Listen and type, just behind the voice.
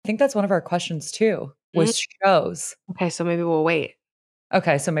I think that's one of our questions too, was shows. Okay, so maybe we'll wait.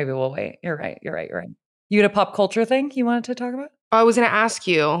 Okay, so maybe we'll wait. You're right. You had a pop culture thing you wanted to talk about? Oh, I was going to ask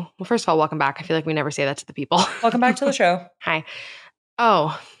you. Well, first of all, welcome back. I feel like we never say that to the people. Welcome back to the show. Hi.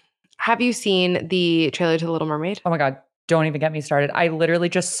 Oh, have you seen the trailer to The Little Mermaid? Oh my God, don't even get me started. I literally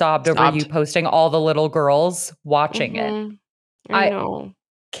just sobbed over you posting all the little girls watching it. I know.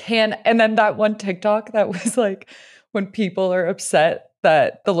 And then that one TikTok that was like when people are upset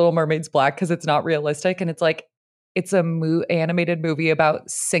that The Little Mermaid's black because it's not realistic. And it's like, it's a animated movie about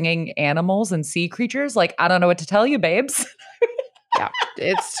singing animals and sea creatures. Like, I don't know what to tell you, babes. Yeah,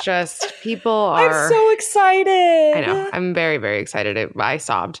 it's just people are. I'm so excited. I know. I'm very, very excited. I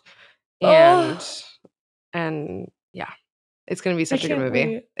sobbed. And yeah, it's going to be such a good movie.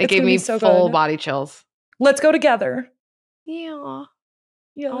 Wait. It gave me so full body chills. Let's go together. Yeah.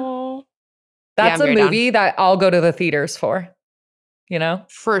 Oh. That's a movie that I'll go to the theaters for. You know?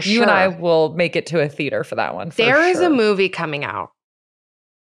 For sure. You and I will make it to a theater for that one. There is a movie coming out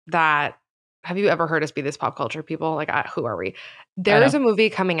that, have you ever heard us be this pop culture people? Like, who are we? There is a movie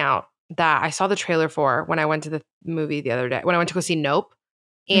coming out that I saw the trailer for when I went to the movie the other day, when I went to go see Nope.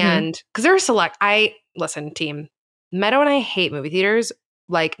 And because there are listen, team, Meadow and I hate movie theaters,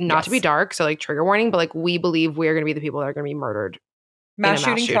 like not to be dark. So like trigger warning, but like we believe we're going to be the people that are going to be murdered. Mass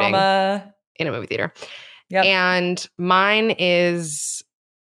shooting trauma. In a movie theater. Yep. And mine is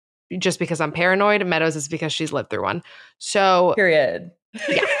just because I'm paranoid. Meadows is because she's lived through one. So period.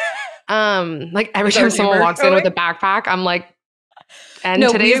 Yeah. Like every time someone walks in with a backpack, I'm like, and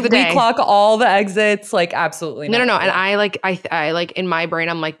today's the day. We clock all the exits, like absolutely. No. And I like in my brain,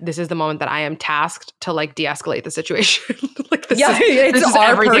 I'm like, this is the moment that I am tasked to like de-escalate the situation. Like it's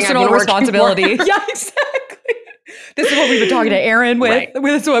our personal responsibility. Yeah, exactly. This is what we've been talking to Aaron with. Right.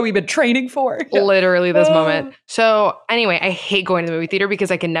 This is what we've been training for. Literally this moment. So anyway, I hate going to the movie theater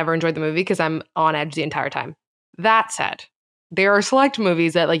because I can never enjoy the movie because I'm on edge the entire time. That said, there are select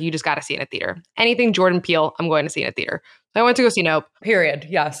movies that like you just got to see in a theater. Anything Jordan Peele, I'm going to see in a theater. So I went to go see Nope. Period.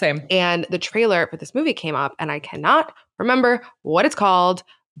 Yeah, same. And the trailer for this movie came up and I cannot remember what it's called,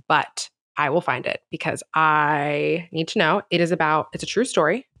 but I will find it because I need to know. It's a true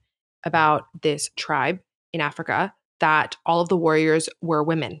story about this tribe in Africa that all of the warriors were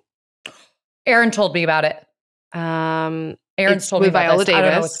women. Aaron told me about it. Aaron's told me about Viola Davis. I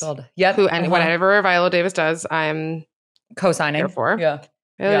don't know what's called. Yep. Whatever Viola Davis does, I'm co-signing for. Yeah.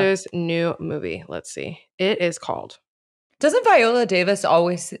 Viola Davis new movie. Let's see. It is called. Doesn't Viola Davis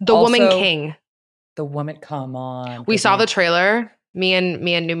always The Woman King? The Woman. Come on. We saw the trailer. Me and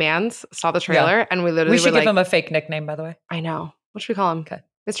New Mans saw the trailer, and we literally should give him a fake nickname, by the way. I know. What should we call him? Okay.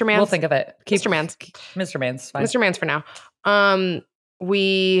 Mr. Mans. We'll think of it. Mr. Mans. Mr. Mans. Fine. Mr. Mans for now.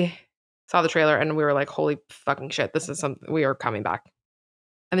 We saw the trailer and we were like, holy fucking shit, this is something, we are coming back.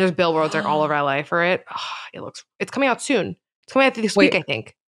 And there's billboards like all over LA for it. It's coming out soon. It's coming out this week, I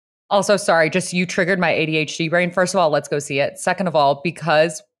think. Also, sorry, just you triggered my ADHD brain. First of all, let's go see it. Second of all,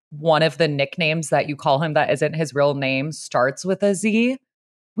 because one of the nicknames that you call him that isn't his real name starts with a Z,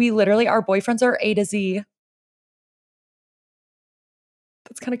 our boyfriends are A to Z.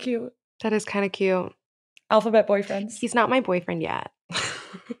 That's kind of cute. That is kind of cute. Alphabet boyfriends. He's not my boyfriend yet.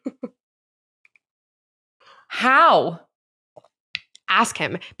 How? Ask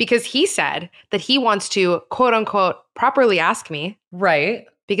him, because he said that he wants to, quote unquote, properly ask me. Right.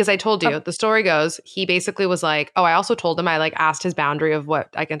 Because I told you, the story goes, he basically was like, I also told him, I like asked his boundary of what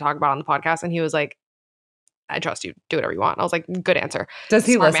I can talk about on the podcast. And he was like, I trust you. Do whatever you want. I was like, good answer. Does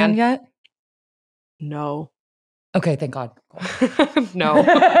he listen yet? No. Okay, thank God. No.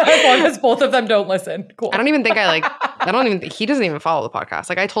 As long as both of them don't listen. Cool. I don't even think he doesn't even follow the podcast.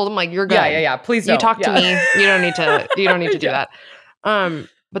 Like I told him, like, you're good. Yeah. Please don't. You talk to me. You don't need to do that.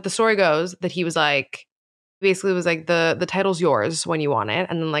 But the story goes that he was like, basically was like, the title's yours when you want it.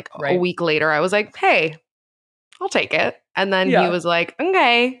 And then like a week later, I was like, hey, I'll take it. And then he was like,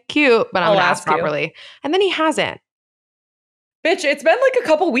 okay, cute, but I'm going to ask properly. And then he hasn't. Bitch, it's been like a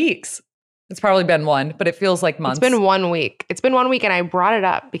couple weeks. It's probably been one, but it feels like months. It's been 1 week. And I brought it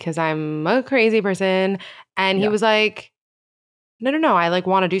up because I'm a crazy person. And he was like, no, I like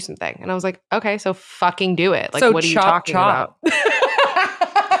want to do something. And I was like, okay, so fucking do it. Like, so what are you talking about?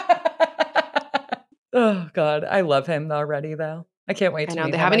 Oh God, I love him already though. I can't wait to meet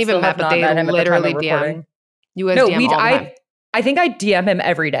him. They haven't even met, but they literally DM. You guys DM all the time. I think I DM him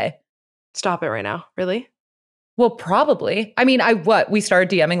every day. Stop it right now. Really? Well, probably. I mean, we started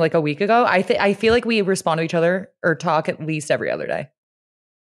DMing like a week ago. I feel like we respond to each other or talk at least every other day.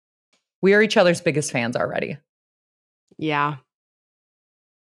 We are each other's biggest fans already. Yeah.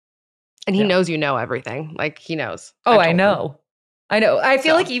 And he knows everything. Like he knows. Oh, I know. I know. I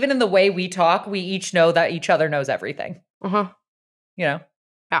feel like even in the way we talk, we each know that each other knows everything. Uh-huh. You know?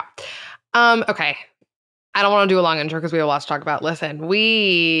 Yeah. Okay. I don't want to do a long intro because we have a lot to talk about. Listen,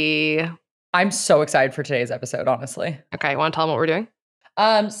 I'm so excited for today's episode, honestly. Okay, want to tell them what we're doing?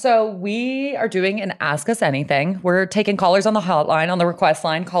 So we are doing an Ask Us Anything. We're taking callers on the hotline, on the request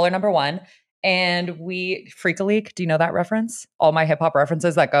line, caller number 1. And we Freak a Leak. Do you know that reference? All my hip hop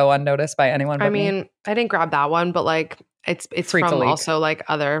references that go unnoticed by anyone but me. I didn't grab that one, but like it's from also like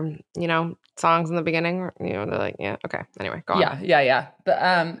other, songs in the beginning. They're like, yeah, okay. Anyway, go on. Yeah.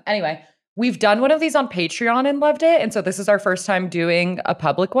 But anyway, we've done one of these on Patreon and loved it. And so this is our first time doing a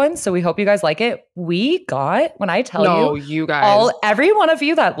public one. So we hope you guys like it. We got, when I tell you guys, every one of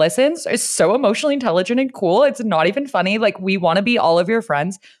you that listens is so emotionally intelligent and cool. It's not even funny. Like, we want to be all of your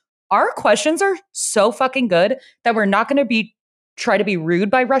friends. Our questions are so fucking good that we're not going to try to be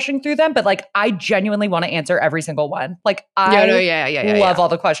rude by rushing through them, but like, I genuinely want to answer every single one. Like, I love all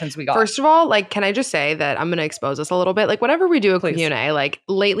the questions we got. First of all, like, can I just say that I'm going to expose us a little bit? Like, whenever we do a Q&A, like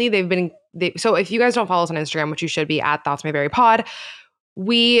lately so if you guys don't follow us on Instagram, which you should be at Thoughts May Vary Pod,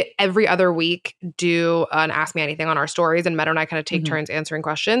 we every other week do an Ask Me Anything on our stories, and Meadow and I kind of take turns answering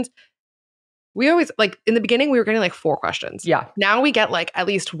questions. We always, like, in the beginning, we were getting like 4 questions. Yeah. Now we get like at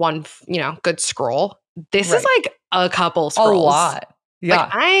least one, good scroll. This is like a couple scrolls. A lot. Yeah. Like,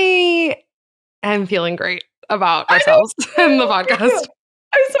 I am feeling great about ourselves and the podcast.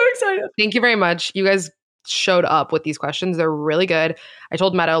 I'm so excited. Thank you very much. You guys showed up with these questions. They're really good. I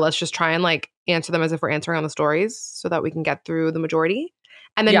told Meadow, let's just try and like answer them as if we're answering on the stories so that we can get through the majority.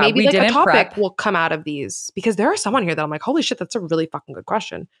 And then maybe like a topic will come out of these, because there are someone here that I'm like, holy shit, that's a really fucking good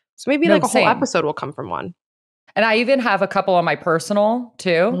question. So maybe like a whole episode will come from one. And I even have a couple on my personal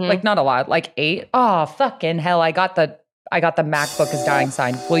too. Like, not a lot, like 8. Oh, fucking hell. I got the MacBook is dying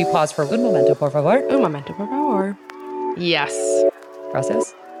sign. Will you pause for un momento, por favor? Un momento, por favor. Yes.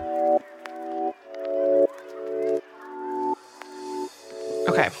 Gracias.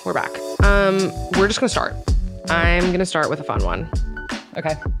 Okay, we're back. We're just gonna start. I'm gonna start with a fun one.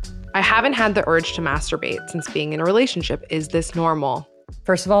 Okay. I haven't had the urge to masturbate since being in a relationship. Is this normal?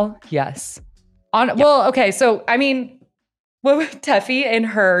 First of all, yes. Well, okay. So, I mean, Teffy in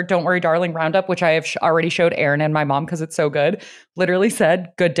her Don't Worry Darling roundup, which I have already showed Aaron and my mom because it's so good, literally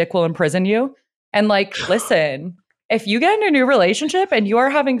said, good dick will imprison you. And like, listen, if you get in a new relationship and you are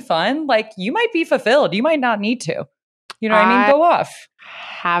having fun, like, you might be fulfilled. You might not need to. You know what I mean? Go off.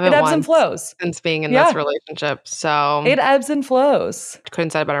 It ebbs and flows since being in this relationship. So it ebbs and flows. Couldn't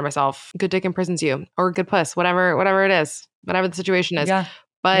say it better myself. Good dick impristens you, or good puss, whatever it is, whatever the situation is. Yeah.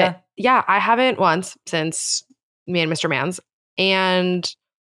 But yeah, I haven't once since me and Mr. Mans. And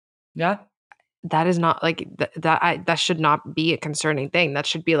that is not like that should not be a concerning thing. That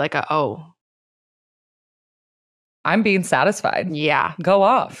should be like I'm being satisfied. Yeah. Go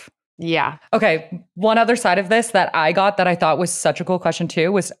off. Yeah. Okay. One other side of this that I got that I thought was such a cool question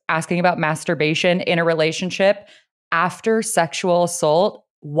too was asking about masturbation in a relationship after sexual assault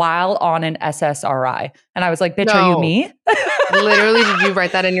while on an SSRI. And I was like, bitch, are you me? Literally, did you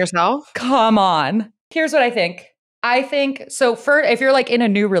write that in yourself? Come on. Here's what I think. I think, so if you're like in a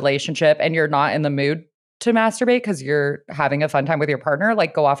new relationship and you're not in the mood to masturbate because you're having a fun time with your partner,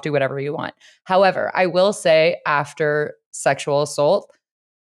 like, go off, do whatever you want. However, I will say after sexual assault,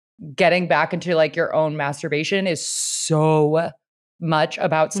 getting back into like your own masturbation is so much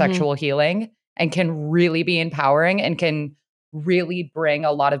about sexual healing and can really be empowering and can really bring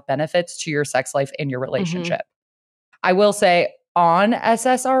a lot of benefits to your sex life in your relationship. I will say on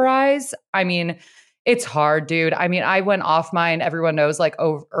SSRIs, I mean, it's hard, dude. I mean, I went off mine, everyone knows, like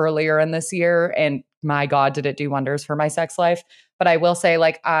earlier in this year, and my God, did it do wonders for my sex life. But I will say,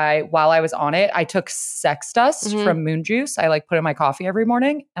 like, while I was on it, I took sex dust from Moon Juice. I like put in my coffee every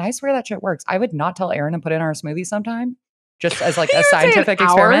morning, and I swear that shit works. I would not tell Aaron to put in our smoothie sometime, just as like a scientific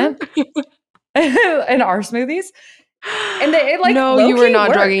experiment. In our smoothies. And it like, no, you were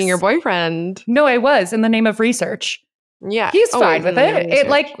not drugging your boyfriend. No, I was, in the name of research. Yeah. He's fine with it. It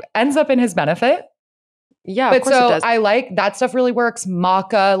like ends up in his benefit. Yeah, but so I like that stuff really works.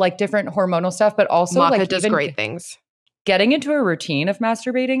 Maca, like different hormonal stuff, but also Maca like does great things. Getting into a routine of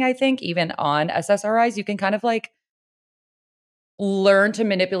masturbating, I think, even on SSRIs, you can kind of like learn to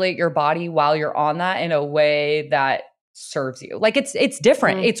manipulate your body while you're on that in a way that serves you. Like it's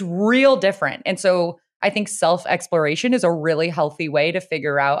different. It's real different. And so I think self-exploration is a really healthy way to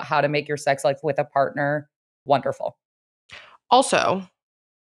figure out how to make your sex life with a partner wonderful. Also,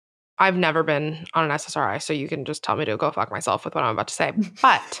 I've never been on an SSRI, so you can just tell me to go fuck myself with what I'm about to say.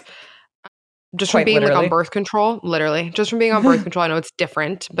 But Just from Quite being like on literally. birth control, literally. Just from being on birth control, I know it's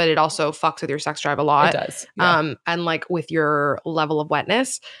different, but it also fucks with your sex drive a lot. It does. Yeah. And like with your level of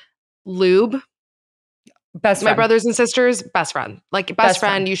wetness. Lube, Best my friend. brothers and sisters, best friend. Like best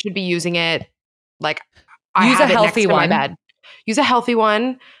friend, friend. you should be using it. Like I Use a have it next healthy to my one. bed. Use a healthy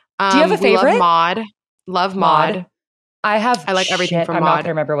one. Do you have a We love favorite? Mod. Love Mod. I like everything from I'm not Mod. gonna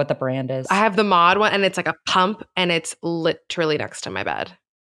remember what the brand is. I have the Mod one, and it's like a pump, and it's literally next to my bed.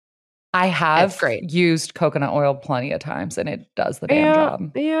 I have It's great. used coconut oil plenty of times, and it does the damn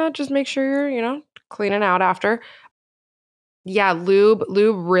job. Yeah, just make sure you're, cleaning out after. Yeah, lube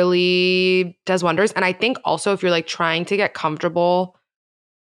really does wonders. And I think also if you're like trying to get comfortable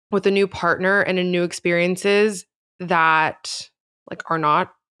with a new partner and in new experiences that like are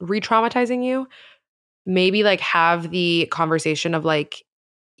not re-traumatizing you, maybe like have the conversation of like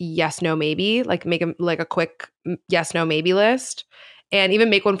yes, no, maybe, like make a quick yes, no, maybe list, and even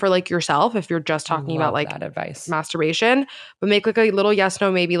make one for like yourself if you're just talking about like that advice. masturbation, but make like a little yes, no,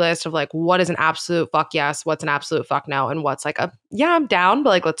 maybe list of like what is an absolute fuck yes, what's an absolute fuck no, and what's like a yeah, I'm down, but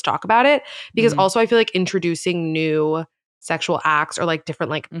like let's talk about it. Because also I feel like introducing new sexual acts or like different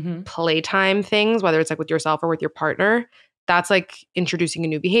like playtime things, whether it's like with yourself or with your partner, that's like introducing a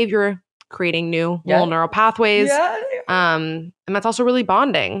new behavior, creating new little neural pathways. And that's also really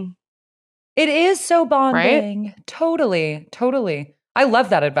bonding. It is so bonding. Right? Totally. I love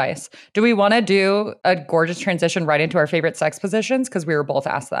that advice. Do we want to do a gorgeous transition right into our favorite sex positions? Because we were both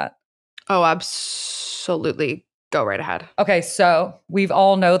asked that. Oh, absolutely. Go right ahead. Okay, so we've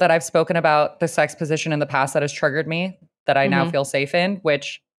all know that I've spoken about the sex position in the past that has triggered me, that I now feel safe in,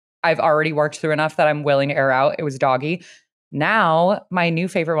 which I've already worked through enough that I'm willing to air out. It was doggy. Now, my new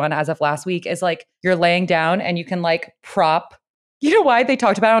favorite one as of last week is like you're laying down and you can like prop. You know why? They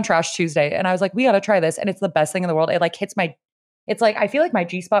talked about it on Trash Tuesday. And I was like, we got to try this. And it's the best thing in the world. It like hits it's like, I feel like my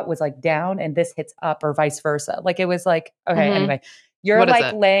G-spot was like down and this hits up or vice versa. Like it was like, okay, anyway, you're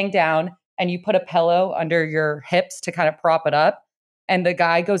like laying down and you put a pillow under your hips to kind of prop it up. And the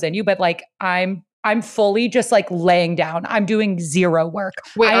guy goes in you, but like I'm fully just like laying down. I'm doing zero work.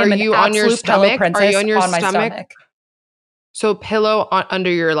 Wait, are you on your stomach? Are you on your stomach? So pillow under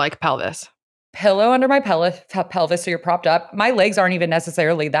your like pelvis. Pillow under my pelvis, so you're propped up. My legs aren't even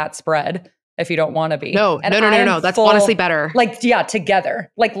necessarily that spread if you don't want to be. No. That's honestly better. Like, yeah,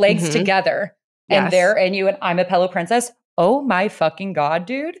 together. Like legs together. Yes. And there, and you and I'm a pillow princess. Oh my fucking God,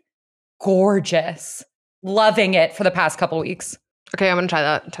 dude. Gorgeous. Loving it for the past couple weeks. Okay, I'm going to try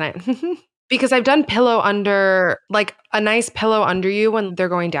that tonight. Because I've done pillow under, like a nice pillow under you when they're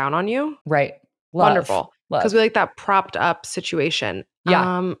going down on you. Right. Wonderful. Because we like that propped up situation.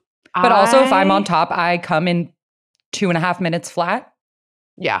 Yeah. But also if I'm on top, I come in 2.5 minutes flat.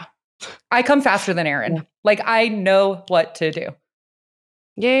 Yeah. I come faster than Aaron. Yeah. Like I know what to do.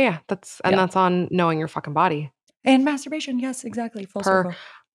 Yeah. That's on knowing your fucking body. And masturbation. Yes, exactly. Full circle.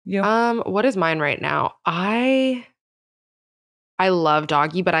 Yeah. What is mine right now? I love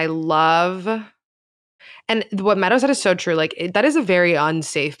doggy, but I love, and what Meadow said is so true. Like that is a very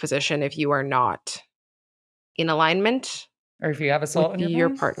unsafe position if you are not in alignment, or if you have a soul in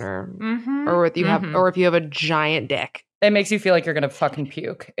your partner, or if you have a giant dick. It makes you feel like you're gonna fucking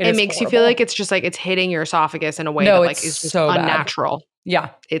puke. It makes you feel like it's just like it's hitting your esophagus in a way that like is just so unnatural. Bad. Yeah,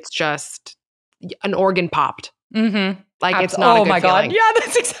 it's just an organ popped. Like it's Oh not. A good my feeling. God! Yeah,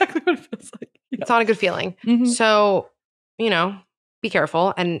 that's exactly what it feels like. Yeah. It's not a good feeling. So be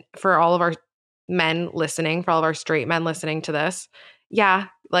careful. And for all of our men listening, for all of our straight men listening to this, yeah,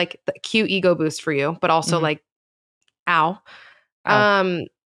 like the cute ego boost for you, but also like, ow.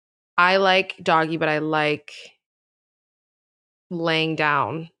 I like doggy, but I like laying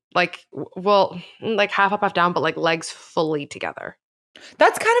down, like, well, like half up, half down, but like legs fully together.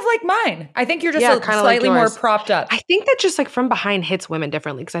 That's kind of like mine. I think you're just kind of slightly more propped up. I think that just like from behind hits women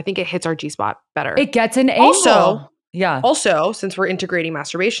differently because I think it hits our G-spot better. It gets an angle. Also, since we're integrating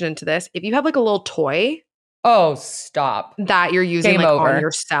masturbation into this, if you have like a little toy, stop, that you're using like on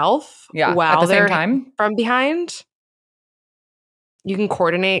yourself, while at the same time from behind, you can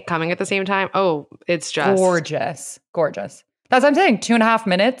coordinate coming at the same time. Oh, it's just gorgeous. That's what I'm saying. 2.5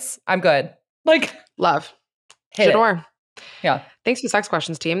 minutes, I'm good. Like love, J'adore. Yeah. Thanks for the sex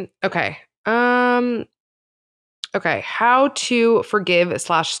questions, team. Okay. Okay, how to forgive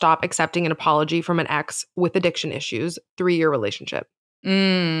 / stop accepting an apology from an ex with addiction issues, 3-year relationship. I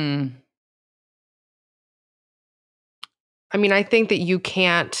mean, I think that you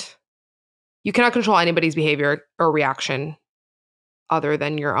cannot control anybody's behavior or reaction other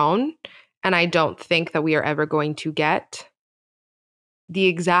than your own. And I don't think that we are ever going to get the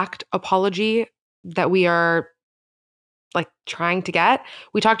exact apology that we are like trying to get.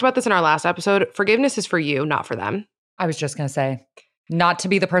 We talked about this in our last episode. Forgiveness is for you, not for them. I was just going to say, not to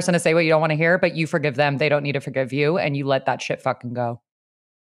be the person to say what you don't want to hear, but you forgive them. They don't need to forgive you, and you let that shit fucking go.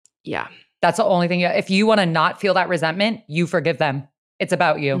 Yeah. That's the only thing. If you want to not feel that resentment, you forgive them. It's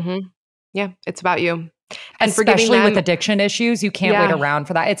about you. Mm-hmm. Yeah, it's about you. And especially with addiction issues, you can't wait around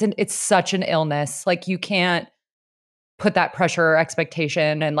for that. It's such an illness. Like you can't put that pressure or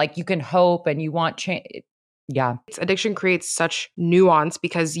expectation, and like you can hope and you want change. Yeah. Addiction creates such nuance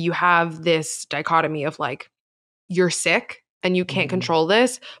because you have this dichotomy of like, you're sick and you can't control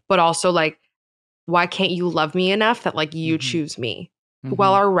this, but also like, why can't you love me enough that like you choose me?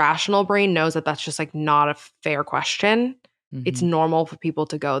 Well, our rational brain knows that that's just like not a fair question. It's normal for people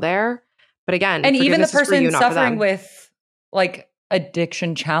to go there. But again, and even the person suffering with like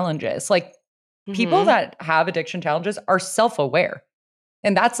addiction challenges, like people that have addiction challenges are self-aware.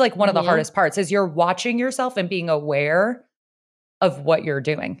 And that's like one of the hardest parts is you're watching yourself and being aware of what you're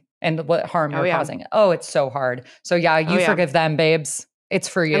doing and what harm you're causing. Oh, it's so hard. So yeah, you forgive them, babes. It's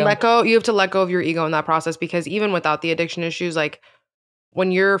for you. And let go. You have to let go of your ego in that process because even without the addiction issues, like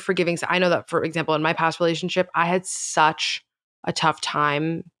when you're forgiving, I know that, for example, in my past relationship, I had such a tough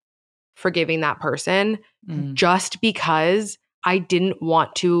time forgiving that person just because I didn't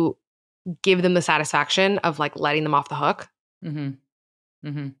want to give them the satisfaction of like letting them off the hook.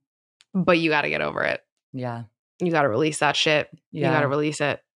 But you got to get over it. Yeah. You got to release that shit. Yeah. You got to release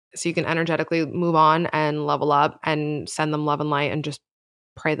it so you can energetically move on and level up and send them love and light and just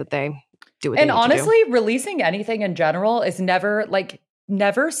pray that they do what they need honestly, to do. Releasing anything in general is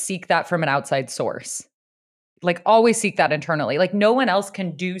never seek that from an outside source. Like always seek that internally. Like no one else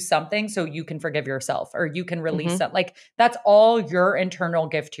can do something so you can forgive yourself or you can release that. Like that's all your internal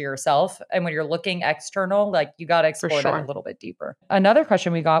gift to yourself. And when you're looking external, like you got to explore that a little bit deeper. Another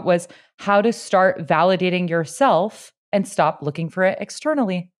question we got was how to start validating yourself and stop looking for it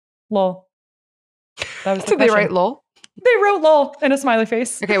externally. Lol. That was the Did they write lol? They wrote lol in a smiley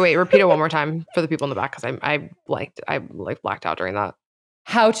face. Okay, wait, repeat it one more time for the people in the back because I blacked out during that.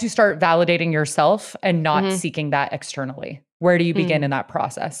 How to start validating yourself and not seeking that externally. Where do you begin in that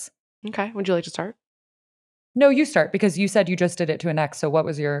process? Okay. Would you like to start? No, you start because you said you just did it to an ex. So what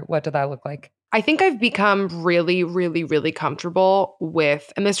did that look like? I think I've become really, really, really comfortable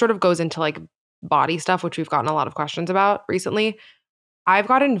with, and this sort of goes into like body stuff, which we've gotten a lot of questions about recently. I've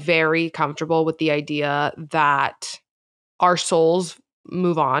gotten very comfortable with the idea that our souls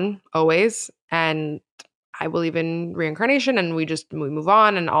move on always. And I believe in reincarnation and we move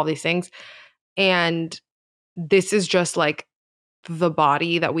on and all these things. And this is just like the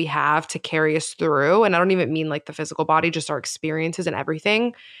body that we have to carry us through. And I don't even mean like the physical body, just our experiences and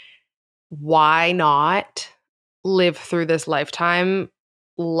everything. Why not live through this lifetime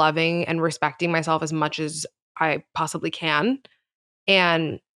loving and respecting myself as much as I possibly can?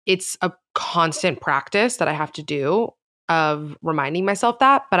 And it's a constant practice that I have to do of reminding myself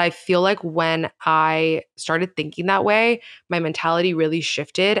that. But I feel like when I started thinking that way, my mentality really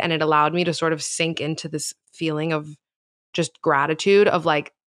shifted and it allowed me to sort of sink into this feeling of just gratitude of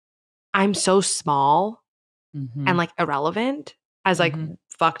like, I'm so small and like irrelevant as like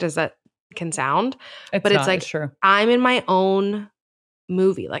fucked as that can sound. But it's like, true. I'm in my own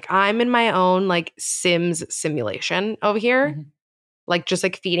movie. Like I'm in my own like Sims simulation over here. Like just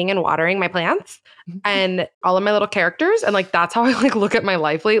like feeding and watering my plants and all of my little characters. And like, that's how I like look at my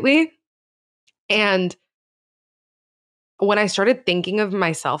life lately. And when I started thinking of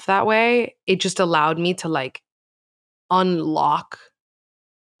myself that way, it just allowed me to like unlock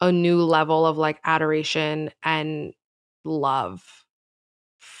a new level of like adoration and love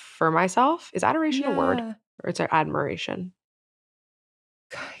for myself. Is adoration a word or it's admiration?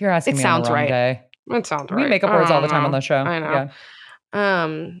 You're asking me on the wrong day. It sounds right. We make up words all the time on the show. I know. Yeah.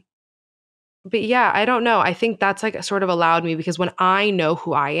 But yeah, I don't know. I think that's like sort of allowed me because when I know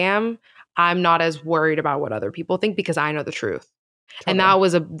who I am, I'm not as worried about what other people think because I know the truth. Totally. And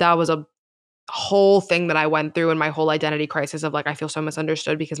that was a whole thing that I went through in my whole identity crisis of like, I feel so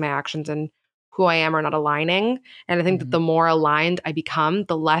misunderstood because my actions and who I am are not aligning. And I think that the more aligned I become,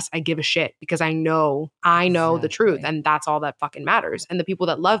 the less I give a shit because I know the truth and that's all that fucking matters. And the people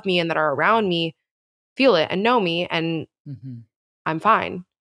that love me and that are around me feel it and know me and I'm fine.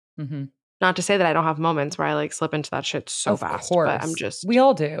 Not to say that I don't have moments where I like slip into that shit so fast, but I'm just... We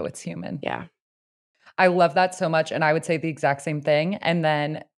all do. It's human. Yeah. I love that so much. And I would say the exact same thing. And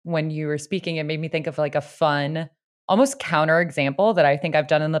then when you were speaking, it made me think of like a fun, almost counter example that I think I've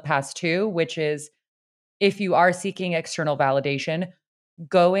done in the past too, which is if you are seeking external validation,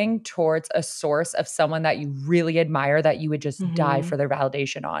 going towards a source of someone that you really admire that you would just die for their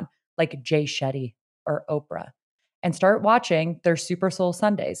validation on, like Jay Shetty or Oprah. and start watching their Super Soul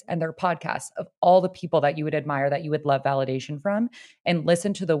Sundays and their podcasts of all the people that you would admire, that you would love validation from, and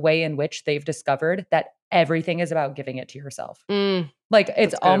listen to the way in which they've discovered that everything is about giving it to yourself. Like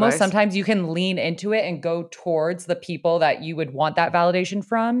it's almost sometimes you can lean into it and go towards the people that you would want that validation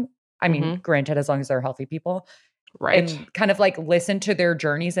from. I mean, granted, as long as they're healthy people. Right. And kind of like listen to their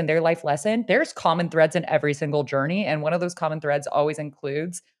journeys and their life lesson. There's common threads in every single journey. And one of those common threads always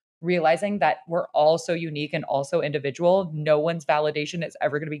includes realizing that we're all so unique and also individual. No one's validation is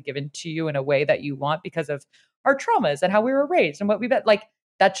ever going to be given to you in a way that you want because of our traumas and how we were raised and what we've been like.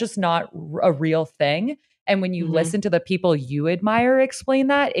 That's just not a real thing. And when you listen to the people you admire explain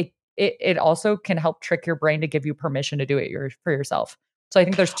that, it also can help trick your brain to give you permission to do it for yourself. So I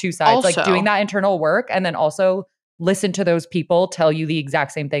think there's two sides, Also, like doing that internal work and then also listen to those people tell you the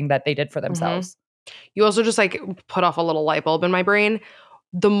exact same thing that they did for themselves. You also just like put off a little light bulb in my brain.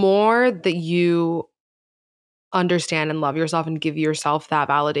 The more that you understand and love yourself and give yourself that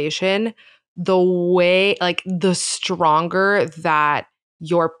validation, the way, like the stronger that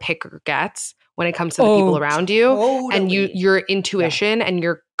your picker gets when it comes to the people around you, totally. and your intuition and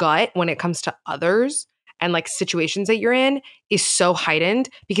your gut when it comes to others and like situations that you're in is so heightened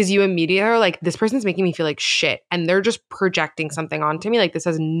because you immediately are like, this person's making me feel like shit and they're just projecting something onto me. Like this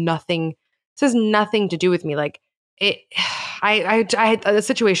has nothing to do with me. Like a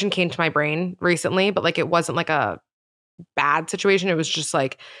situation came to my brain recently, but like it wasn't like a bad situation. It was just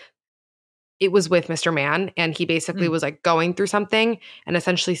like, it was with Mr. Man, and he basically was like going through something and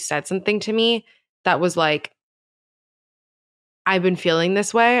essentially said something to me that was like, I've been feeling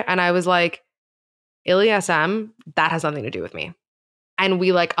this way. And I was like, ILYSM, that has nothing to do with me. And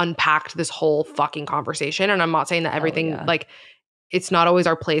we like unpacked this whole fucking conversation. And I'm not saying that everything, like, it's not always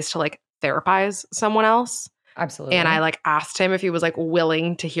our place to like therapize someone else. Absolutely. And I like asked him if he was like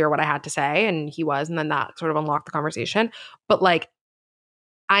willing to hear what I had to say. And he was. And then that sort of unlocked the conversation. But like,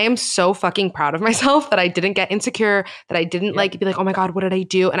 I am so fucking proud of myself that I didn't get insecure, that I didn't like be like, oh my God, what did I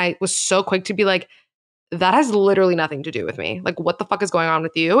do? And I was so quick to be like, that has literally nothing to do with me. Like, what the fuck is going on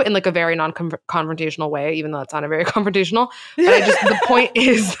with you? In like a very non-confrontational way, even though it's not a very confrontational. But the point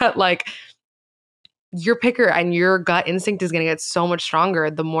is that like your picker and your gut instinct is going to get so much stronger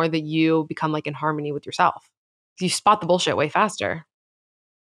the more that you become like in harmony with yourself. You spot the bullshit way faster.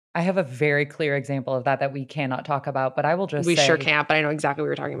 I have a very clear example of that we cannot talk about, but I will just say. We sure can't, but I know exactly what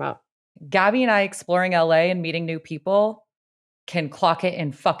you're talking about. Gabby and I exploring LA and meeting new people can clock it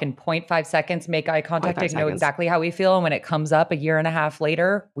in fucking 0.5 seconds, make eye contact, and know exactly how we feel. And when it comes up a year and a half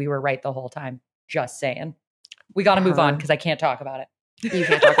later, we were right the whole time. Just saying. We got to move on because I can't talk about it. You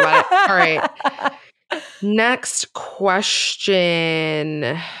can't talk about it. All right. Next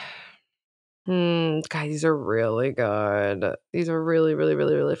question. Guys, these are really good. These are really, really,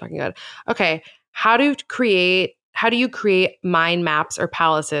 really, really fucking good. Okay. How do you create mind maps or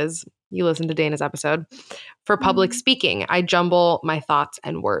palaces? You listened to Dana's episode for public speaking. I jumble my thoughts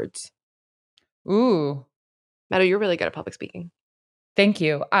and words. Ooh. Meadow, you're really good at public speaking. Thank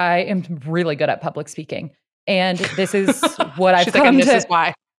you. I am really good at public speaking. And this is what I've come like, to. This is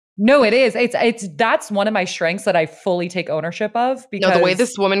why. No, it is. That's one of my strengths that I fully take ownership of because the way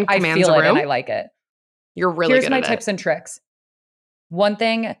this woman commands a room, and I like it. You're really Here's good my at tips and tricks. One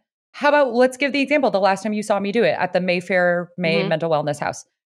thing, how about let's give the example the last time you saw me do it at the Mayfair Mental Wellness House.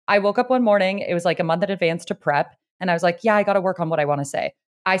 I woke up one morning, it was like a month in advance to prep, and I was like, yeah, I got to work on what I want to say.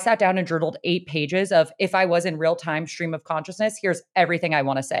 I sat down and journaled 8 pages of if I was in real time stream of consciousness, here's everything I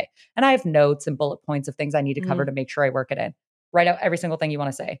want to say. And I have notes and bullet points of things I need to cover to make sure I work it in. Write out every single thing you want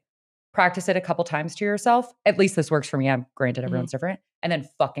to say. Practice it a couple times to yourself. At least this works for me. I'm granted everyone's different. And then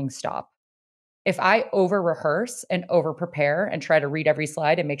fucking stop. If I over rehearse and over prepare and try to read every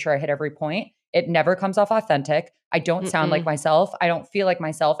slide and make sure I hit every point, it never comes off authentic. I don't sound like myself. I don't feel like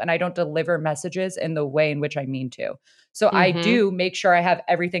myself. And I don't deliver messages in the way in which I mean to. So I do make sure I have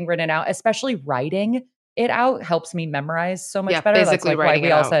everything written out, especially writing it out helps me memorize so much better. That's like why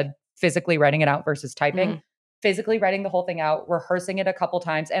we all said physically writing it out versus typing. Physically writing the whole thing out, rehearsing it a couple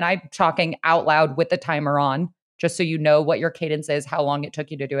times. And I'm talking out loud with the timer on, just so you know what your cadence is, how long it took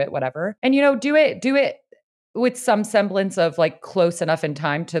you to do it, whatever. And, do it with some semblance of like close enough in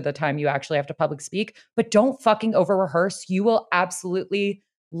time to the time you actually have to public speak, but don't fucking over rehearse. You will absolutely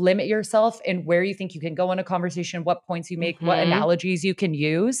limit yourself in where you think you can go in a conversation, what points you make, what analogies you can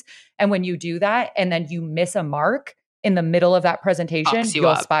use. And when you do that, and then you miss a mark in the middle of that presentation,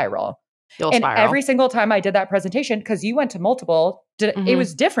 you'll spiral. And every single time I did that presentation, because you went to multiple, it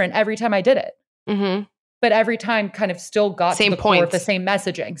was different every time I did it. But every time kind of still got to the core of the same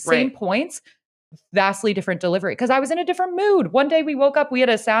messaging, same points. vastly different delivery because I was in a different mood. One day we woke up, we had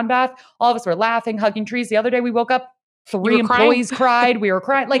a sound bath. All of us were laughing, hugging trees. The other day we woke up, 3 employees cried. We were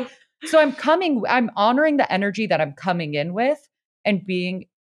crying. Like, so I'm honoring the energy that I'm coming in with and being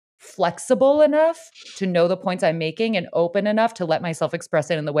flexible enough to know the points I'm making and open enough to let myself express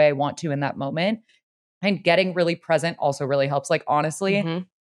it in the way I want to in that moment. And getting really present also really helps. Like, honestly,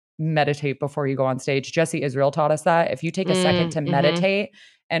 meditate before you go on stage. Jesse Israel taught us that. If you take a second to meditate,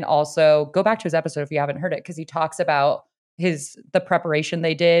 and also go back to his episode if you haven't heard it, because he talks about the preparation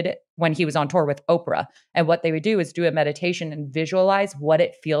they did when he was on tour with Oprah. And what they would do is do a meditation and visualize what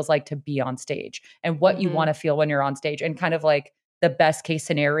it feels like to be on stage and what you want to feel when you're on stage, and kind of like the best case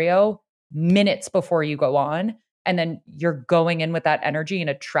scenario minutes before you go on. And then you're going in with that energy and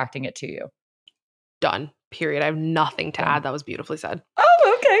attracting it to you. Done. Period. I have nothing to add. That was beautifully said.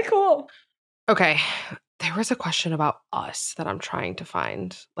 Oh, okay, cool. Okay. There was a question about us that I'm trying to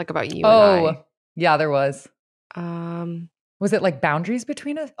find, like about you and I. Yeah, there was. Was it like boundaries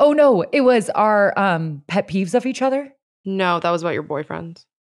between us? Oh, no, it was our pet peeves of each other. No, that was about your boyfriends.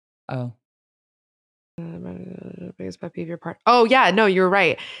 Oh. Biggest pet peeve your partner. Oh, yeah, no, you're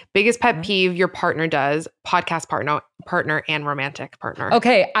right. Biggest pet peeve your partner does, podcast partner and romantic partner.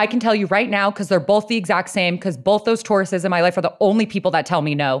 Okay, I can tell you right now because they're both the exact same, because both those Tauruses in my life are the only people that tell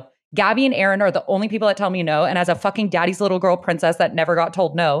me no. Gabby and Aaron are the only people that tell me no. And as a fucking daddy's little girl princess that never got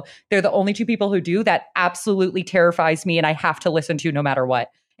told no, they're the only two people who do. That absolutely terrifies me and I have to listen to no matter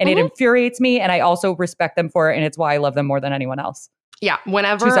what. And it infuriates me, and I also respect them for it, and it's why I love them more than anyone else. Yeah,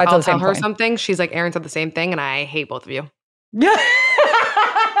 whenever I'll tell her something, she's like, Aaron said the same thing, and I hate both of you. Yeah.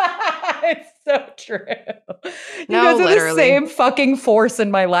 It's so true. You guys are the same fucking force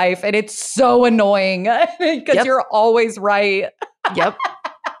in my life, and it's so annoying because you're always right. Yep.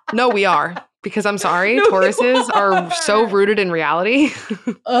 No, we are. Because I'm sorry, Tauruses are so rooted in reality.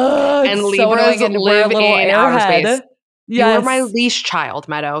 And Libras live in outer space. Yes. You are my leash child,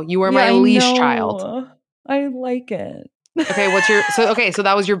 Meadow. You are my leash child. I like it. Okay, so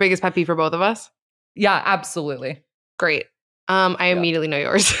that was your biggest pet peeve for both of us? Yeah, absolutely. Great. I immediately know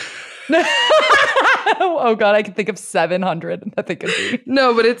yours. Oh God, I can think of 700 that they could be.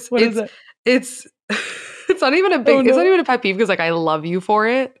 No, but it's not even a big it's not even a pet peeve because like I love you for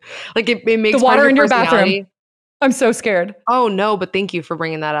it. Like it makes the water in your bathroom. I'm so scared. Oh no, but thank you for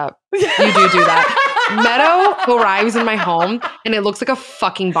bringing that up. You do that. Meadow arrives in my home and it looks like a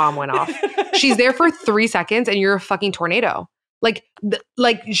fucking bomb went off. She's there for 3 seconds and you're a fucking tornado. Like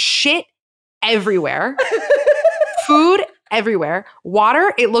shit everywhere. Food everywhere.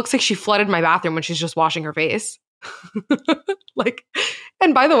 Water, it looks like she flooded my bathroom when she's just washing her face. Like,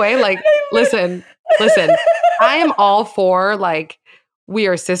 and by the way, like, listen, I am all for like, we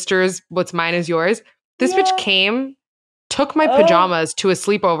are sisters, what's mine is yours. This bitch came, took my pajamas to a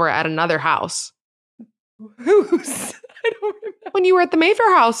sleepover at another house. Whose? I don't remember. When you were at the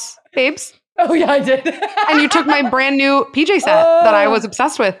Mayfair house, babes. Oh yeah, I did. And you took my brand new PJ set that I was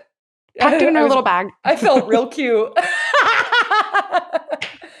obsessed with. Packed it in her little bag. I felt real cute.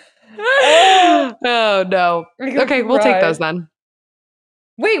 Oh no. Okay, we'll take those then.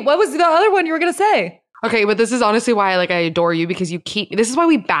 Wait, what was the other one you were gonna say? Okay, but this is honestly why I adore you, because this is why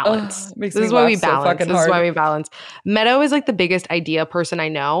we balance. This is why we balance. Meadow is like the biggest idea person I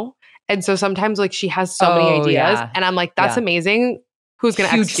know. And so sometimes like she has so many ideas and I'm like, that's amazing. Who's gonna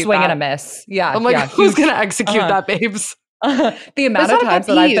execute huge swing and a miss. Yeah. I'm like, who's gonna execute that, babes? The amount of times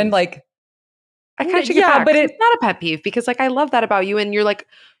that I've been like, I kind of take it back, but it's not a pet peeve because like I love that about you, and you're like,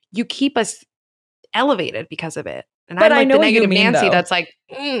 you keep us elevated because of it. And I'm like the negative Nancy that's like,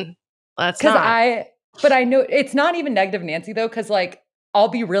 that's not. But I know it's not even negative Nancy though, because like I'll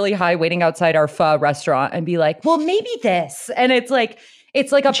be really high waiting outside our pho restaurant and be like, well, maybe this. And it's like a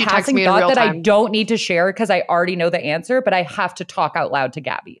passing thought that I don't need to share because I already know the answer, but I have to talk out loud to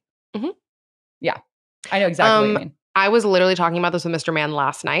Gabby. Mm-hmm. Yeah, I know exactly what you mean. I was literally talking about this with Mr. Man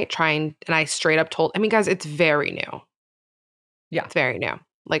last night, and I straight up told, I mean, guys, it's very new. Yeah. It's very new.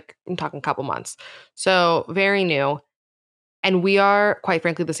 Like I'm talking a couple months. So very new. And we are, quite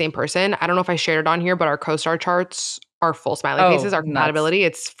frankly, the same person. I don't know if I shared it on here, but our CoStar charts are full smiley faces. Our compatibility,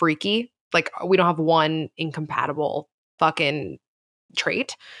 it's freaky. Like we don't have one incompatible fucking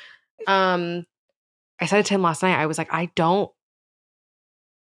trait. I said to him last night, I was like,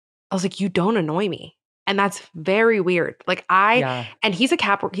 you don't annoy me. And that's very weird. Like and he's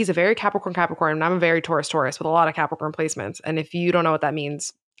a very Capricorn, and I'm a very Taurus with a lot of Capricorn placements. And if you don't know what that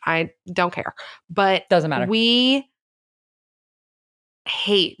means, I don't care. But doesn't matter. We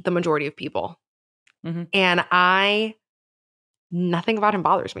hate the majority of people. Mm-hmm. And nothing about him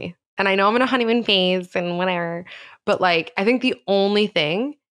bothers me. And I know I'm in a honeymoon phase and whatever, but like, I think the only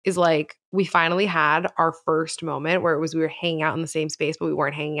thing is like we finally had our first moment where it was we were hanging out in the same space, but we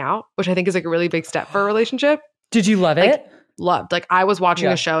weren't hanging out, which I think is like a really big step for a relationship. Did you love Like, it? loved. Like I was watching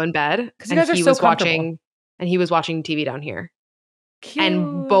Yeah. a show in bed, Because you guys are so comfortable. and he was watching TV down here. Cute.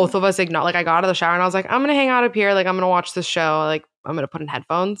 And both of us ignored. Like I got out of the shower and I was like, I'm gonna hang out up here. Like I'm gonna watch this show. Like I'm gonna put in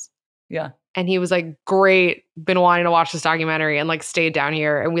headphones. Yeah. And he was like, great, been wanting to watch this documentary, and like stayed down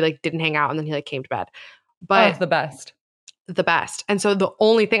here, and we like didn't hang out, and then he like came to bed. But the best. The best. And so the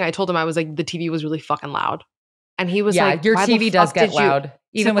only thing I told him, I was like, the TV was really fucking loud. And he was like, your TV does get loud,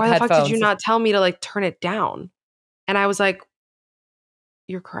 even with headphones. Why the fuck did you not tell me to like turn it down? And I was like,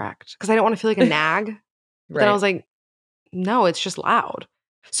 you're correct. Because I don't want to feel like a nag. Right. But then I was like, no, it's just loud.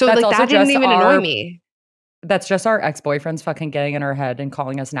 So like that didn't even annoy me. That's just our ex-boyfriends fucking getting in our head and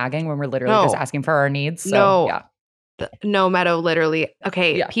calling us nagging when we're literally just asking for our needs. So, no, Meadow, literally.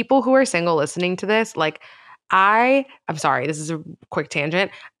 Okay, people who are single listening to this, like I'm sorry, this is a quick tangent.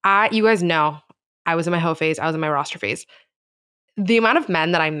 You guys know I was in my hoe phase. I was in my roster phase. The amount of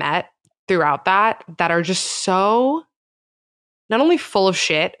men that I met throughout that are just so not only full of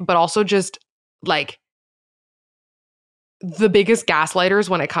shit, but also just like the biggest gaslighters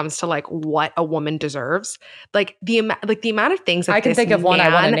when it comes to like what a woman deserves. Like the amount of things that I can think of one.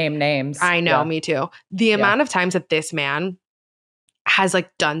 I want to name names. I know, me too. The amount of times that this man has like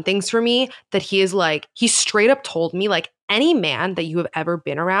done things for me that he straight up told me like any man that you have ever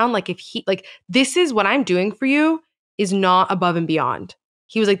been around, like if he like this is what I'm doing for you is not above and beyond.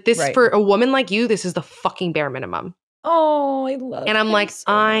 He was like, this for a woman like you, this is the fucking bare minimum. Oh, I love it. And I'm like, so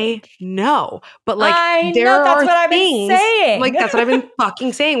I know. But like that's what I've been saying. Like that's what I've been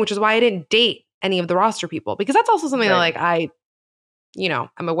fucking saying, which is why I didn't date any of the roster people. Because that's also something that like I'm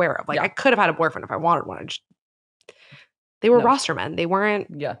aware of. Like I could have had a boyfriend if I wanted one. They were roster men. They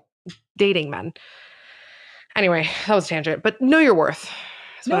weren't dating men. Anyway, that was a tangent. But know your worth.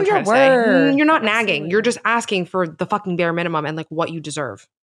 Know your worth. You're not nagging. You're just asking for the fucking bare minimum and like what you deserve.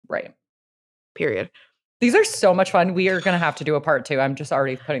 Right. Period. These are so much fun. We are going to have to do a part 2. I'm just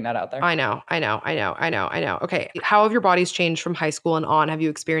already putting that out there. I know. Okay. How have your bodies changed from high school and on? Have you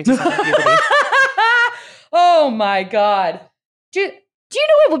experienced this in puberty? Oh my God. Do you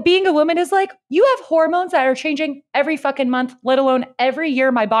know what being a woman is like? You have hormones that are changing every fucking month, let alone every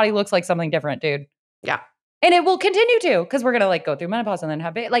year my body looks like something different, dude. Yeah. And it will continue to, because we're going to like go through menopause and then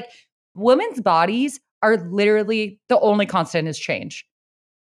have like women's bodies are literally the only constant is change.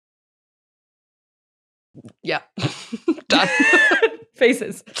 Yeah. Done.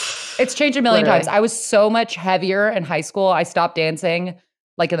 Faces. It's changed a million times. I was so much heavier in high school. I stopped dancing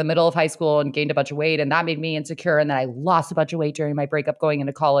like in the middle of high school and gained a bunch of weight, and that made me insecure. And then I lost a bunch of weight during my breakup going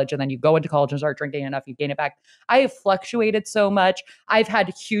into college. And then you go into college and start drinking enough, you gain it back. I have fluctuated so much. I've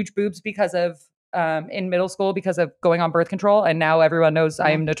had huge boobs because of in middle school because of going on birth control. And now everyone knows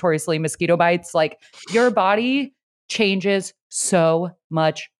I am notoriously mosquito bites. Like your body changes so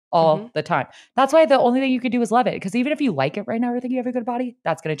much all the time. That's why the only thing you could do is love it. Because even if you like it right now or think you have a good body,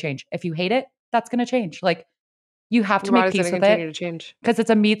 that's going to change. If you hate it, that's going to change. Like you have to make peace with it. Because it's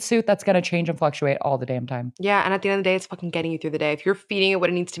a meat suit that's going to change and fluctuate all the damn time. Yeah. And at the end of the day, it's fucking getting you through the day. If you're feeding it what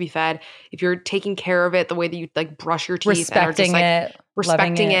it needs to be fed, if you're taking care of it the way that you like brush your teeth, respecting it,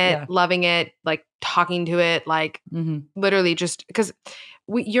 loving it, like talking to it, like literally just because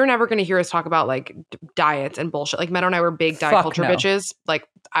you're never going to hear us talk about like diets and bullshit. Like Meadow and I were big diet culture bitches. Like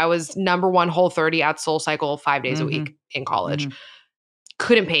I was number 1 Whole30 at SoulCycle 5 days a week in college.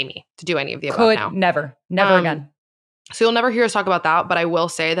 Couldn't pay me to do any of the above now. Never again. So you'll never hear us talk about that, but I will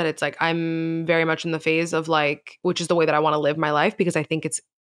say that it's like I'm very much in the phase of like, which is the way that I want to live my life because I think it's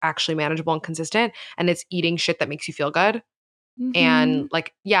actually manageable and consistent, and it's eating shit that makes you feel good. And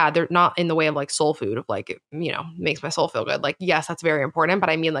like, yeah, they're not in the way of like soul food of like, makes my soul feel good. Like, yes, that's very important,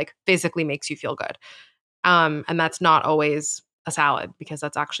 but I mean like physically makes you feel good. And that's not always a salad because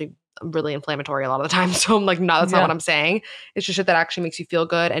that's actually really inflammatory a lot of the time. So I'm like, no, that's not what I'm saying. It's just shit that actually makes you feel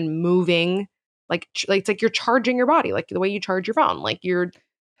good and moving. Like it's like you're charging your body, like the way you charge your phone. Like you're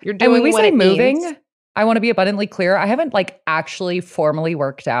doing. And when we say moving, needs. I want to be abundantly clear. I haven't like actually formally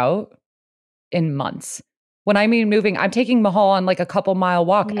worked out in months. When I mean moving, I'm taking Mahal on like a couple mile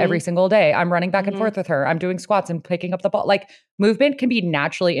walk every single day. I'm running back and forth with her. I'm doing squats and picking up the ball. Like movement can be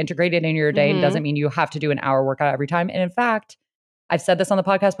naturally integrated in your day and doesn't mean you have to do an hour workout every time. And in fact, I've said this on the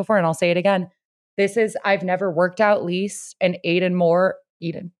podcast before and I'll say it again. I've never worked out least and eaten more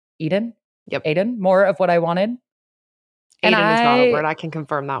of what I wanted. Aiden is not a word. I can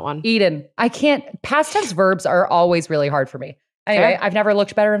confirm that one. I can't. Past tense verbs are always really hard for me. Anyway, I've never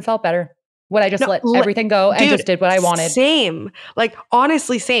looked better and felt better. Would I just let everything go and just did what I wanted? Same. Like,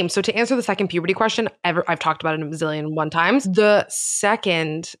 honestly, same. So to answer the second puberty question, I've talked about it a bazillion one times. The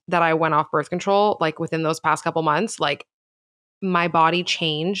second that I went off birth control, like within those past couple months, like my body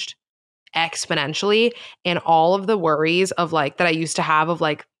changed exponentially. And all of the worries of like, that I used to have of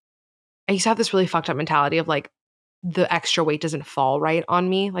like, I used to have this really fucked up mentality of like, the extra weight doesn't fall right on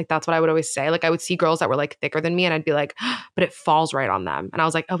me. Like, that's what I would always say. Like, I would see girls that were like thicker than me and I'd be like, but it falls right on them. And I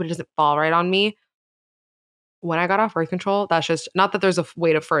was like, oh, but it doesn't fall right on me. When I got off birth control, that's just not that there's a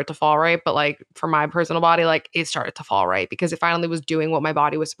way for it to fall right, but like for my personal body, like it started to fall right because it finally was doing what my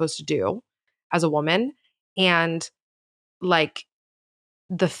body was supposed to do as a woman. And like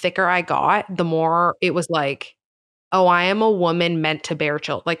the thicker I got, the more it was like, oh, I am a woman meant to bear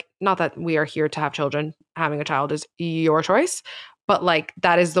children. Like, not that we are here to have children. Having a child is your choice. But like,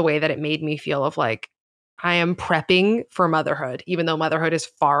 that is the way that it made me feel of like, I am prepping for motherhood, even though motherhood is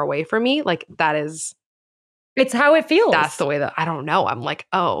far away from me. Like, that is. It's how it feels. That's the way that, I don't know. I'm like,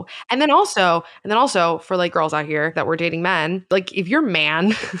 oh. And then also for like girls out here that were dating men, like if your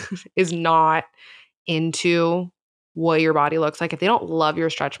man is not into what your body looks like, if they don't love your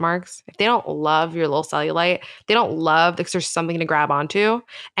stretch marks, if they don't love your little cellulite, they don't love because there's something to grab onto.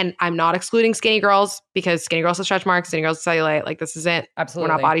 And I'm not excluding skinny girls because skinny girls have stretch marks, skinny girls have cellulite. Like this isn't, absolutely,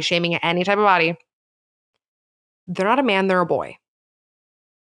 we're not body shaming any type of body. They're not a man, they're a boy.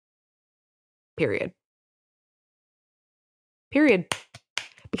 Period.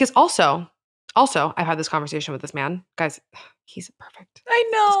 Because also, I've had this conversation with this man. Guys, he's perfect. I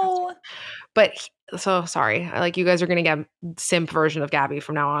know. But so sorry. Like you guys are going to get simp version of Gabby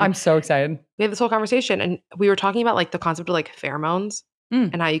from now on. I'm so excited. We had this whole conversation and we were talking about like the concept of like pheromones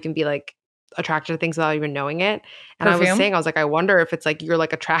and how you can be like attracted to things without even knowing it. And I was like, I wonder if it's like you're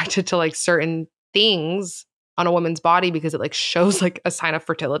like attracted to like certain things on a woman's body because it like shows like a sign of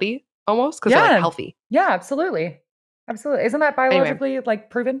fertility almost because they're like healthy. Yeah, absolutely. Absolutely. Isn't that biologically like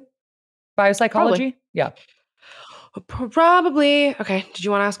proven? Biopsychology? Probably. Yeah. Probably. Okay. Did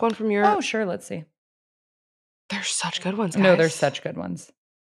you want to ask one from your? Oh, sure. Let's see. There's such good ones, guys. No, there's such good ones.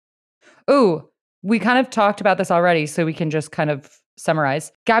 Ooh, we kind of talked about this already, so we can just kind of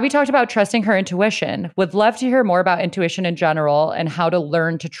summarize. Gabby talked about trusting her intuition. Would love to hear more about intuition in general and how to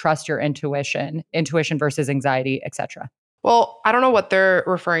learn to trust your intuition versus anxiety, etc. Well, I don't know what they're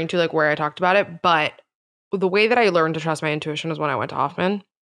referring to, like where I talked about it, but the way that I learned to trust my intuition was when I went to Hoffman.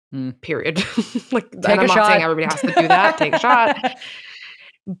 Period. Like, I'm not saying everybody has to do that. Take a shot.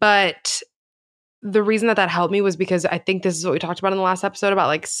 But the reason that helped me was because I think this is what we talked about in the last episode about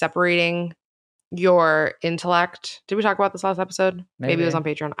like separating your intellect. Did we talk about this last episode? Maybe it was on